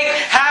Christ's sake,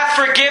 hath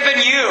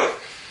forgiven you.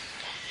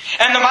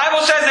 And the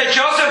Bible says that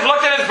Joseph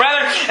looked at his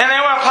brethren, and they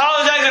were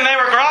apologizing, they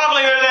were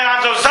groveling, they were saying,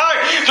 I'm so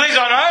sorry, please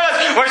don't hurt us,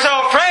 we're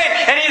so afraid.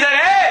 And he said,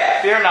 hey,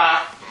 fear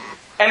not.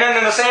 And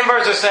then in the same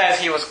verse it says,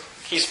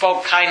 he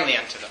spoke kindly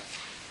unto them.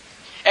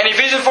 And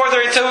Ephesians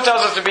 4:32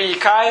 tells us to be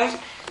kind,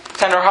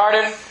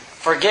 tender-hearted,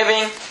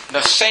 forgiving,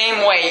 the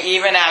same way,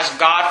 even as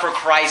God for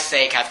Christ's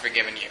sake hath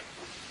forgiven you.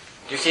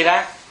 Do you see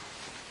that?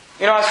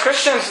 As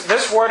Christians,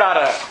 this is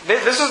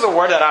the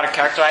word that ought to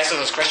characterize us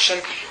as Christian,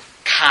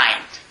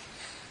 kind.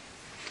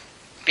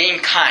 Being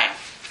kind.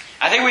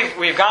 I think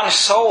we've gotten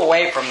so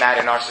away from that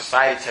in our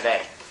society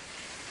today.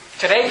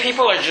 Today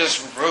people are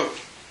just rude.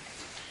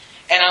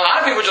 And a lot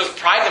of people just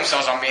pride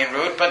themselves on being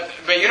rude, but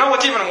you know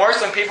what's even worse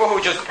than people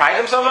who just pride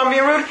themselves on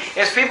being rude?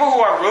 Is people who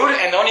are rude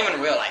and don't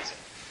even realize it.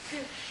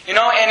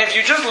 And if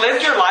you just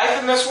lived your life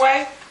in this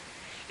way,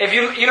 if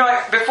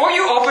before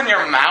you open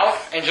your mouth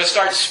and just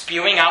start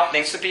spewing out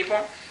things to people,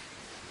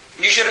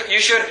 you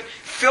should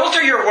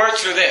filter your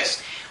words through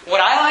this. Would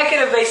I like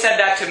it if they said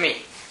that to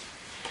me?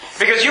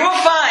 Because you will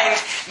find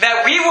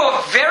that we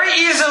will very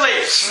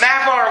easily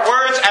snap our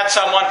words at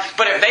someone,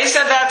 but if they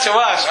said that to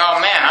us, oh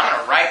man, I'm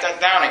going to write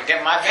that down and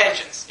get my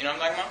vengeance. You know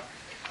what I'm talking about?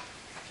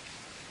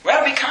 We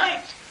ought to be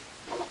kind.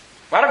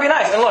 We ought to be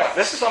nice. And look,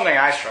 this is something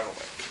I struggle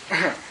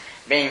with.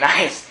 Being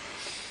nice.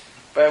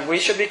 But we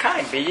should be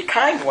kind. Be ye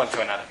kind one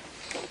to another.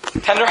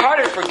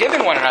 Tender-hearted,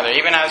 forgiving one another,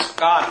 even as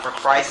God, for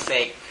Christ's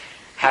sake,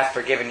 hath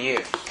forgiven you.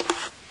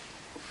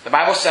 The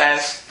Bible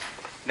says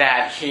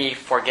that he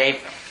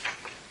forgave them.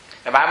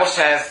 The Bible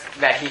says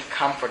that he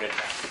comforted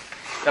them.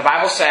 The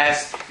Bible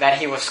says that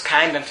he was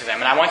kind unto them.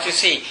 And I want you to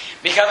see,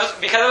 because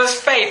of his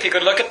faith, he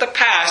could look at the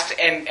past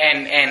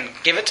and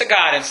give it to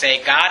God and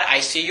say, God,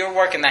 I see your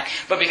work in that.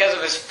 But because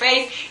of his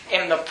faith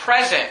in the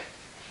present,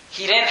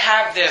 he didn't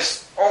have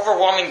this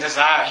overwhelming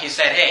desire. He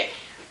said, hey,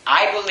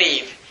 I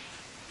believe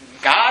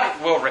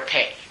God will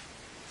repay.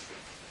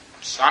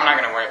 So I'm not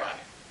going to worry about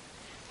it.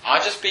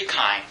 I'll just be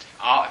kind.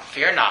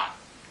 Fear not.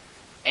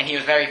 And he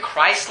was very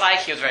Christ-like.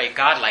 He was very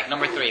God-like.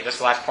 Number 3. This is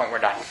the last point. We're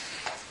done.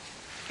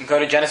 Go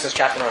to Genesis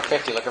chapter number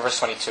 50. Look at verse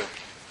 22.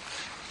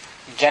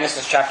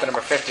 Genesis chapter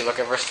number 50. Look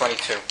at verse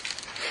 22.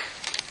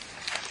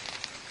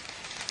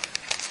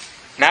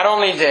 Not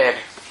only did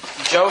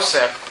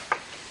Joseph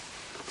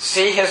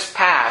see his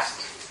past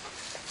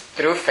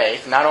through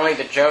faith, not only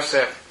did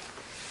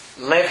Joseph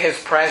live his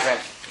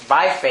present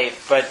by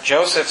faith, but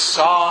Joseph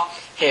saw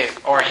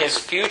his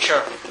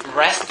future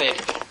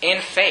rested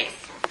in faith.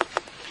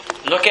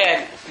 Look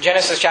at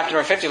Genesis chapter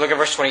number 50, look at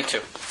verse 22.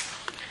 The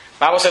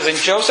Bible says, and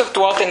Joseph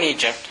dwelt in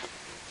Egypt,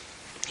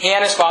 he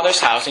and his father's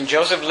house, and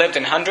Joseph lived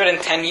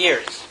 110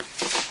 years.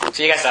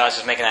 So you guys thought I was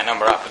just making that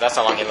number up, but that's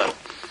how long he lived.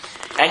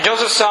 And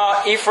Joseph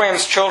saw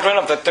Ephraim's children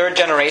of the third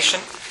generation.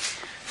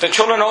 The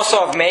children also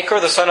of Machir,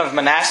 the son of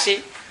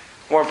Manasseh,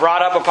 were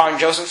brought up upon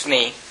Joseph's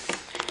knee.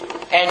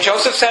 And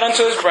Joseph said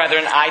unto his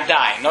brethren, I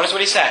die. Notice what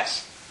he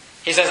says.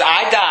 He says,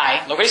 I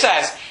die. Look what he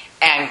says.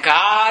 And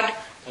God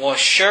will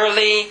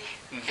surely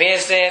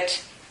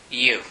visit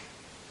you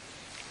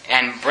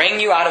and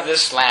bring you out of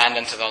this land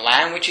into the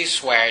land which he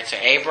sware to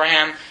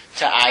Abraham,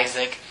 to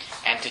Isaac,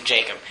 and to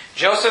Jacob.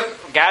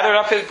 Joseph gathered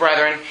up his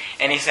brethren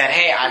and he said,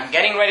 hey, I'm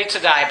getting ready to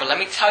die, but let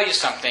me tell you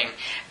something.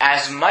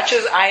 As much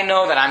as I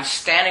know that I'm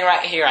standing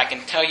right here, I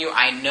can tell you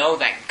I know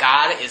that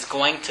God is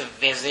going to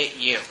visit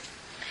you.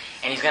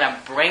 And He's going to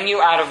bring you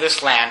out of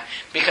this land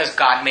because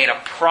God made a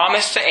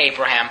promise to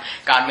Abraham.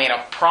 God made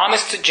a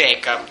promise to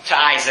Jacob, to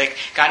Isaac.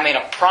 God made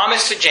a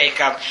promise to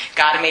Jacob.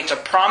 God makes a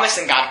promise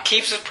and God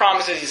keeps His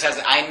promises. He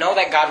says, I know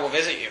that God will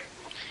visit you.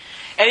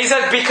 And He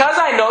says, because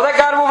I know that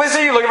God will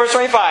visit you, look at verse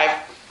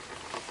 25.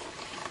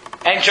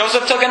 And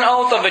Joseph took an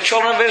oath of the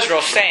children of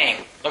Israel, saying,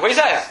 look what he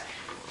says,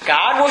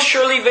 God will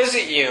surely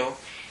visit you,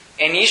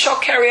 and ye shall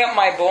carry up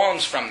my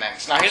bones from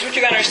thence. Now here's what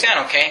you got to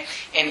understand, okay?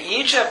 In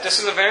Egypt, this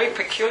is a very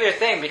peculiar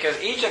thing,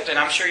 because Egypt, and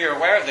I'm sure you're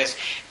aware of this,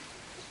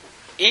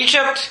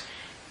 Egypt,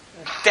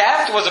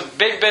 death was a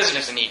big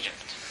business in Egypt.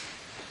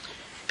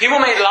 People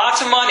made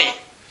lots of money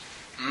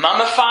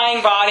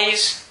mummifying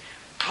bodies,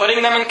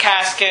 putting them in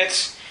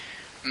caskets,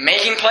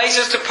 making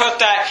places to put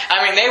that.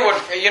 I mean, they would,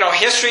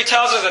 history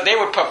tells us that they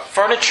would put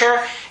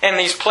furniture in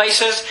these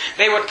places.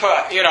 They would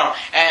put,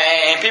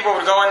 and people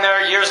would go in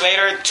there years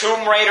later.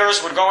 Tomb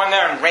raiders would go in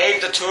there and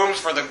raid the tombs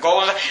for the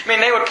gold. I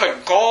mean, they would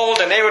put gold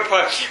and they would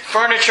put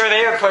furniture.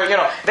 They would put,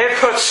 they'd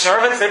put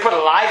servants. They put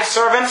live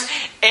servants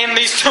in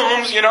these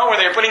tombs, where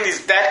they were putting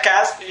these dead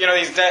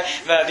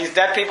these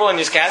dead people in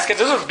these caskets.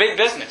 This was big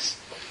business.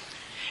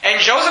 And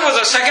Joseph was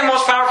the second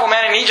most powerful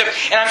man in Egypt.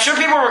 And I'm sure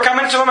people were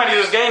coming to him and he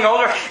was getting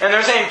older. And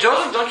they're saying,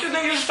 Joseph, don't you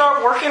think you should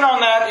start working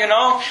on that,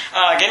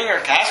 getting your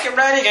casket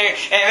ready? And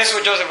this is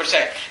what Joseph would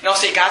say. No,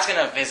 see, God's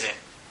going to visit.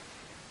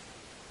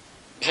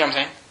 You see what I'm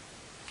saying?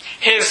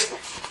 His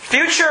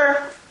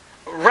future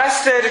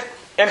rested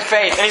in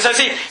faith. And he said,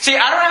 see,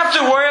 I don't have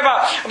to worry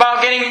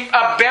about getting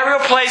a burial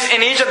place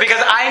in Egypt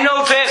because I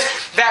know this,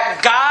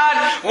 that God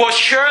will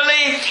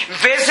surely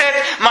visit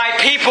my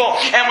people.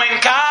 And when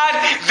God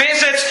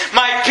visits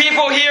my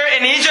people here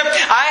in Egypt,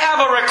 I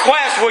have a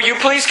request. Will you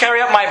please carry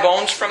up my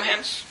bones from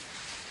hence?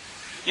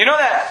 You know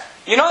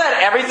that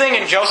everything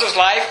in Joseph's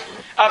life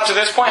up to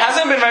this point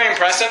hasn't been very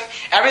impressive.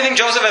 Everything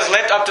Joseph has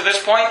lived up to this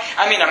point,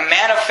 I mean, a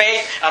man of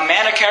faith, a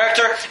man of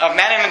character, a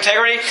man of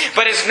integrity.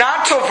 But it's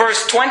not till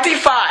verse 25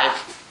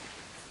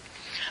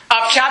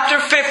 of chapter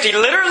 50,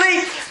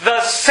 literally the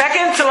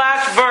second to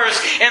last verse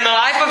in the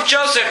life of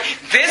Joseph.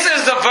 This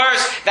is the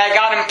verse that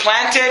got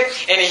implanted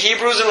in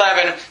Hebrews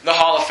 11, the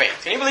Hall of Faith.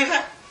 Can you believe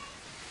that?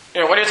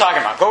 What are you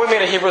talking about? Go with me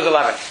to Hebrews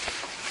 11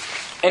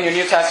 in your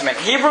New Testament.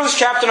 Hebrews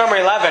chapter number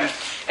 11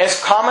 is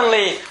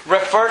commonly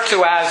referred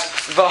to as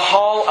the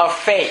Hall of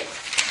Faith.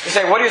 You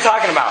say, what are you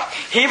talking about?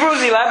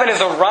 Hebrews 11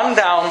 is a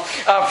rundown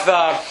of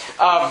the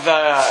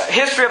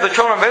history of the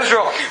children of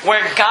Israel,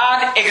 where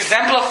God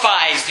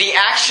exemplifies the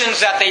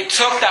actions that they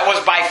took that was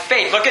by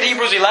faith. Look at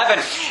Hebrews 11,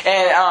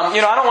 and I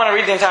don't want to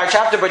read the entire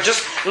chapter, but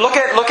just look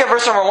at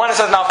verse number 1. It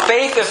says, now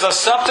faith is the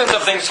substance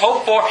of things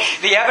hoped for,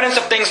 the evidence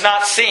of things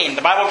not seen.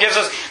 The Bible gives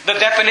us the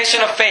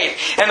definition of faith.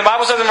 And the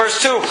Bible says in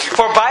verse 2,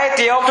 for by it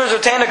the elders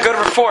obtained a good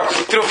report.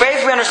 Through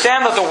faith we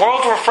understand that the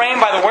worlds were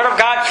framed by the word of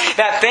God,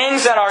 that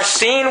things that are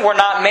seen were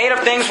not made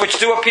of things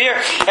which do appear.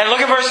 And look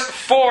at verse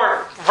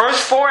 4. Verse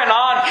 4 and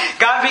on,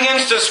 God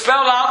begins to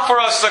spell out for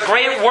us the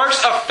great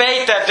works of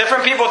faith that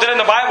different people did in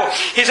the Bible.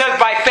 He says,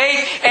 by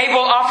faith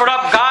Abel offered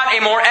up God a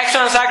more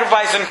excellent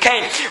sacrifice than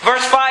Cain.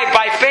 Verse 5,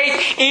 by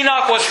faith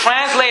Enoch was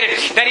translated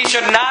that he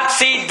should not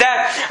see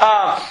death.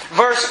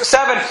 Verse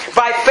 7,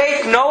 by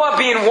faith Noah,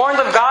 being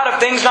warned of God of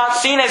things not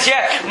seen as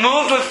yet,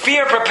 moved with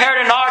fear,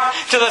 prepared an ark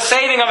to the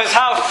saving of his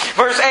house.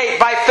 Verse 8,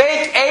 by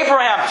faith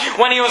Abraham,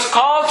 when he was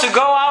called to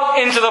go out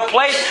into the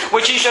place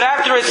which he should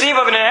have to receive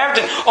of an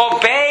inheritance,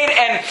 obeyed,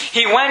 and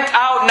he went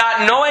out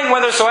not knowing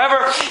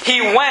whithersoever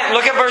he went.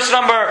 Look at verse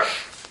number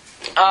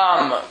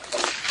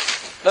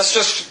let's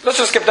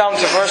just skip down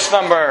to verse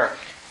number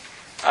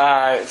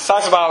it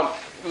talks about,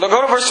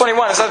 go to verse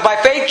 21. It says, by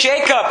faith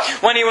Jacob,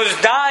 when he was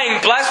dying,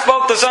 blessed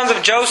both the sons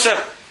of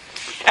Joseph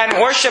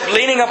and worship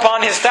leaning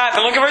upon his staff.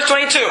 And look at verse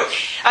 22.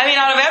 I mean,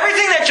 out of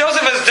everything that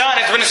Joseph has done,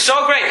 it's been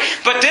so great.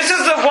 But this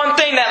is the one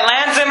thing that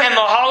lands him in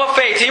the Hall of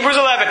Faith.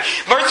 Hebrews 11,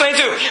 verse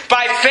 22.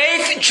 By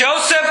faith,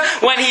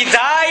 Joseph, when he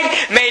died,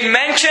 made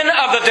mention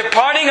of the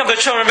departing of the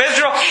children of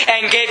Israel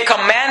and gave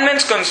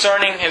commandments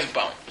concerning his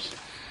bones.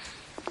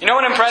 You know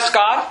what impressed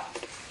God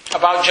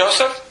about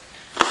Joseph?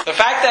 The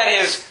fact that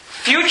his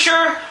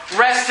future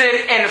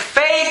rested in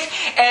faith,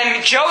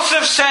 and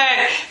Joseph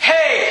said,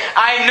 hey,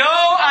 I know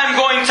I'm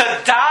going to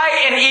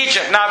die in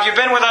Egypt. Now, if you've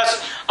been with us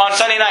on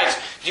Sunday nights.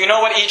 Do you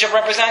know what Egypt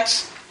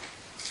represents?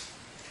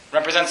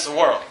 Represents the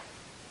world.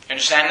 You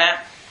understand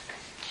that?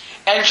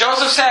 And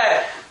Joseph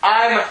said,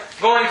 I'm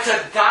going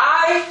to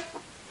die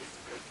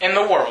in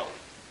the world,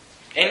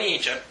 in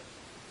Egypt,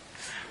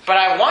 but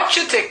I want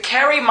you to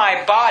carry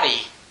my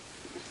body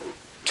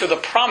to the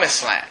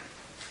promised land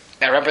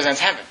that represents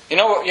heaven. You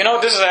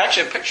know, this is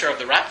actually a picture of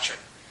the rapture.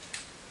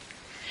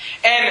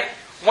 And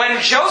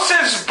when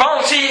Joseph's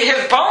bones,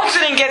 his bones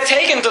didn't get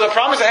taken to the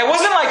promised land. It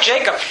wasn't like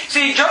Jacob.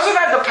 See, Joseph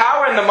had the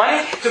power and the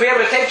money to be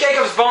able to take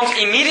Jacob's bones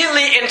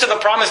immediately into the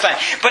promised land.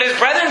 But his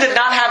brethren did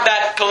not have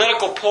that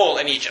political pull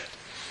in Egypt.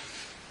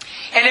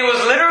 And it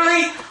was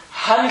literally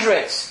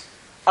hundreds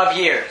of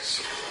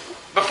years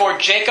before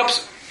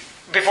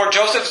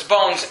Joseph's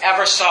bones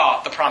ever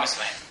saw the promised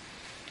land.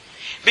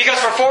 Because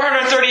for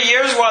 430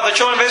 years while the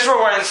children of Israel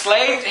were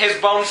enslaved, his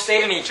bones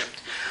stayed in Egypt.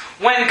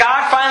 When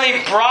God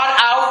finally brought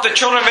out the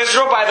children of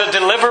Israel by the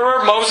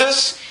deliverer,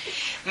 Moses,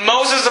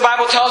 the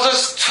Bible tells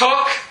us,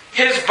 took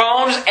his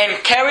bones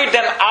and carried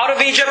them out of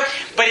Egypt,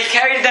 but he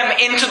carried them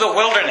into the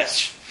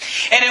wilderness.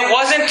 And it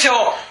wasn't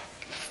until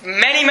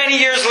many, many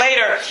years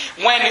later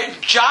when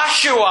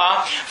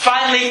Joshua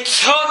finally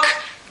took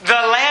the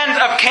land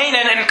of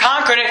Canaan and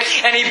conquered it,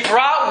 and he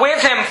brought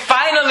with him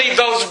finally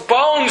those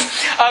bones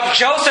of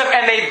Joseph,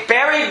 and they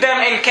buried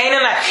them in Canaan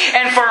land.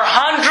 And for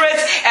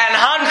hundreds and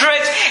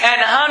hundreds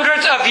and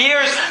hundreds of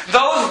years,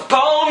 those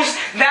bones,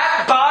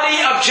 that body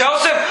of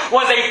Joseph,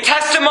 was a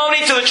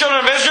testimony to the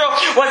children of Israel,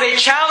 was a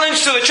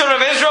challenge to the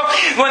children of Israel.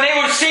 When they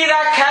would see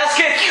that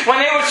casket,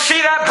 when they would see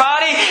that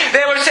body,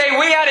 they would say,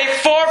 we had a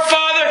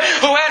forefather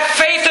who had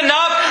faith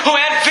enough, who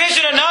had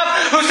vision enough,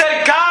 who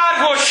said,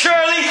 God will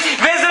surely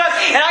visit us.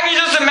 And I can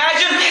just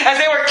imagine as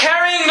they were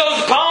carrying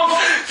those bones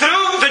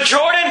through the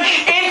Jordan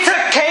into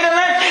Canaan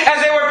land,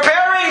 as they were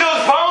burying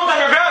those bones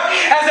underground,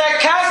 as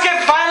that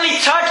casket finally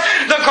touched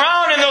the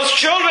ground, and those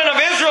children of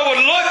Israel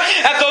would look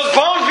at those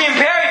bones being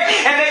buried,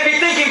 and they'd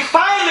be thinking,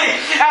 finally,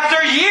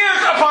 after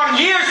years upon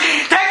years,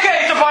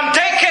 decades upon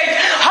decades,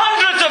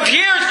 hundreds of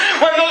years,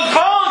 when those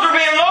bones were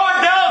being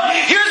lowered down,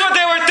 here's what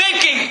they were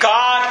thinking: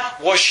 God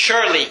will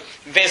surely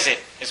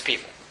visit His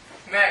people.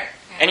 Amen.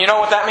 And you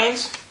know what that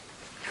means?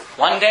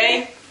 One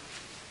day,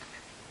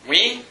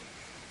 we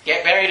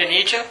get buried in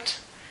Egypt,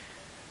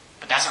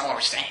 but that's not where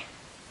we're staying.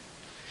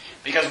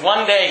 Because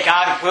one day,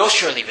 God will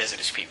surely visit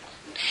His people.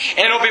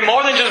 And it'll be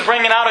more than just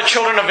bringing out the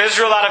children of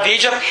Israel out of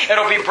Egypt.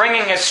 It'll be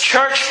bringing His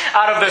church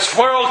out of this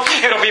world.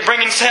 It'll be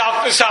bringing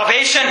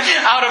salvation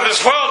out of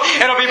this world.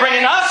 It'll be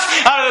bringing us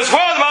out of this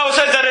world. The Bible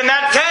says that in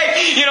that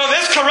day,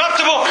 this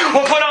corruptible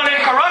will put on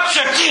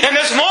incorruption, and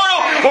this mortal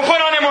will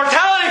put on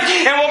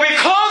immortality, and will be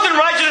clothed in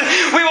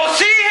righteousness. We will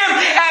see Him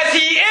as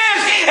He is.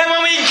 And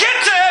when we get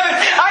to heaven,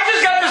 I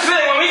just got this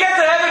feeling, when we get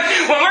to heaven,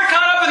 when we're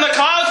caught up in the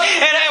clouds,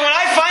 and when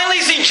I finally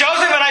see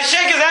Joseph and I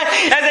shake his hand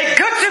and say,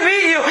 good to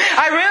meet you,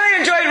 I really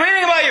enjoyed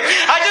reading about you,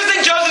 I just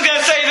think Joseph's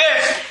going to say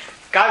this: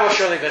 God will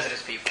surely visit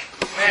His people.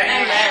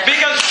 Amen.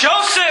 Because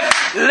Joseph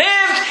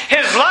lived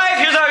his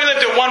life, here's how he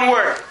lived it, one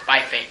word: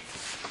 by faith.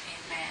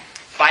 Amen.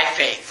 By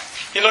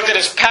faith. He looked at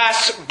his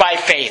past by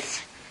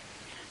faith.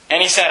 And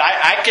he said,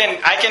 I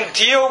can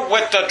deal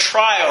with the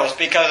trials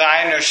because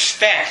I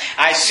understand.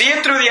 I see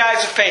it through the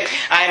eyes of faith.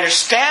 I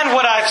understand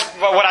what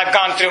I've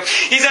gone through.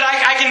 He said,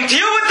 I can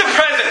deal with the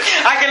present.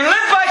 I can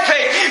live by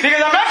faith because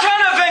I'm not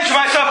trying to avenge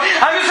myself.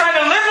 I'm just trying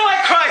to live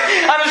like Christ.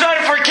 I'm just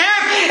trying to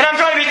forgive, and I'm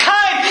trying to be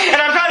kind, and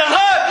I'm trying to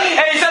love.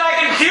 And he said, I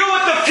can deal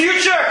with the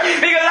future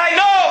because I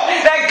know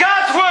that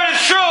God's word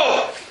is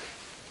true.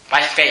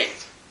 By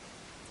faith.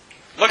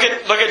 Look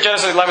at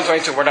Genesis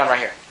 11:22. We're done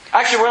right here.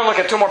 Actually, we're going to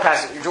look at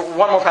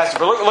one more passage.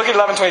 But look at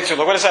 11:22.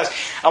 Look what it says.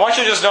 I want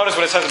you to just notice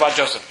what it says about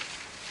Joseph.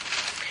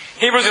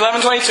 Hebrews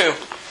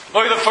 11:22.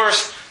 Look at the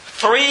first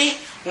 3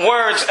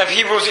 words of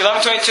Hebrews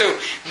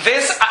 11:22.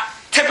 This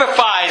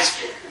typifies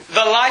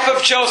the life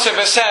of Joseph.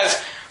 It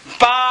says,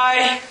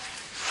 by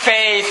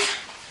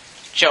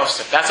faith,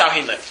 Joseph. That's how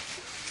he lived.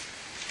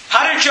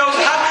 How did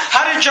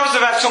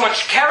Joseph have so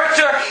much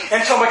character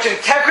and so much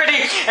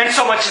integrity and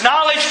so much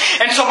knowledge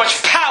and so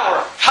much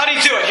power? How did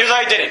he do it? Here's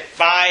how he did it.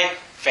 By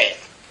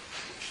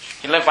faith.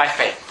 He lived by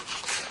faith.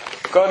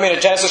 Go with me to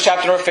Genesis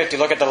chapter number 50.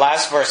 Look at the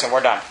last verse and we're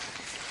done.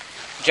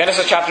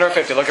 Genesis chapter number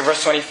 50. Look at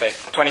verse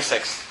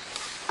 26.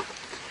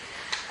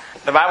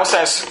 The Bible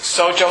says,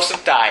 so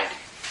Joseph died,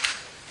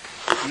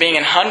 being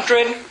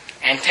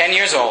 110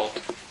 years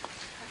old,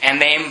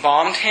 and they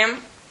embalmed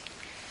him,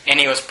 and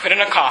he was put in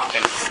a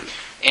coffin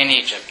in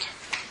Egypt.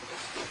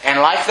 And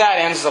like that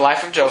ends the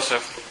life of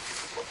Joseph.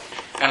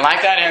 And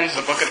like that ends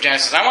the book of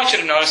Genesis. I want you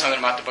to notice something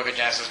about the book of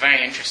Genesis.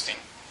 Very interesting.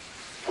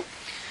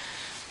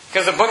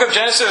 Because the book of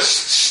Genesis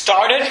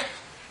started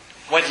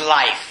with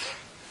life.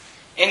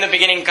 In the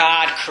beginning,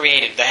 God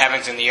created the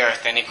heavens and the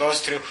earth. And it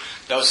goes through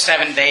those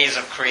 7 days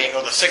of creation,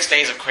 or the 6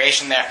 days of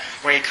creation there,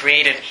 where He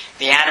created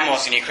the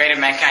animals and He created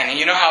mankind. And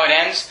you know how it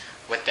ends?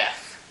 With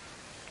death.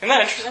 Isn't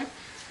that interesting?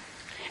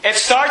 It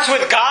starts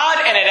with God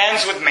and it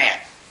ends with man.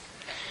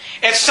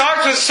 It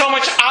starts with so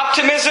much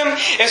optimism.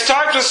 It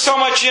starts with so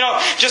much,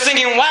 just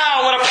thinking, wow,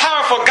 what a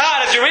powerful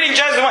God. As you're reading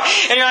Genesis 1,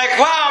 and you're like,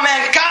 wow,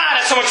 man,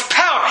 God has so much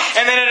power.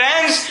 And then it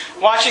ends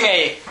watching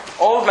a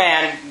old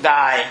man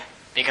die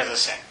because of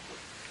sin.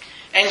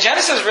 And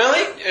Genesis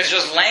really is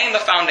just laying the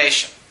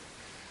foundation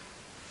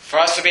for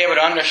us to be able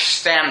to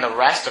understand the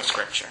rest of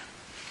Scripture.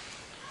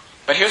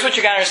 But here's what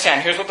you got to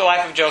understand. Here's what the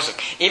life of Joseph.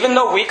 Even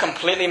though we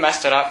completely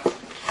messed it up,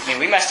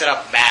 we messed it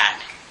up bad.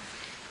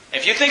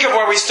 If you think of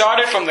where we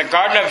started from the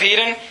Garden of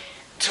Eden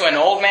to an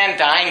old man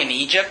dying in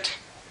Egypt,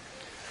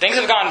 things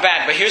have gone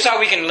bad, but here's how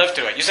we can live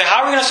through it. You say,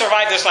 how are we going to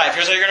survive this life?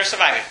 Here's how you're going to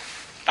survive it.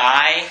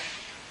 By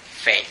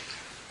faith.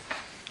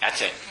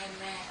 That's it.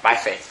 Amen. By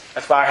faith.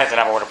 Let's bow our heads and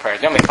have a word of prayer.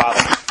 Dear Heavenly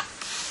Father,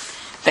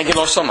 thank you,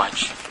 Lord, so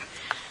much.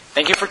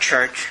 Thank you for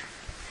church.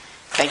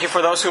 Thank you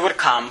for those who would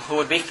come, who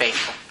would be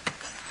faithful.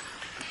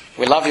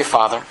 We love you,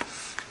 Father.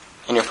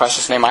 In your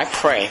precious name I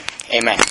pray. Amen.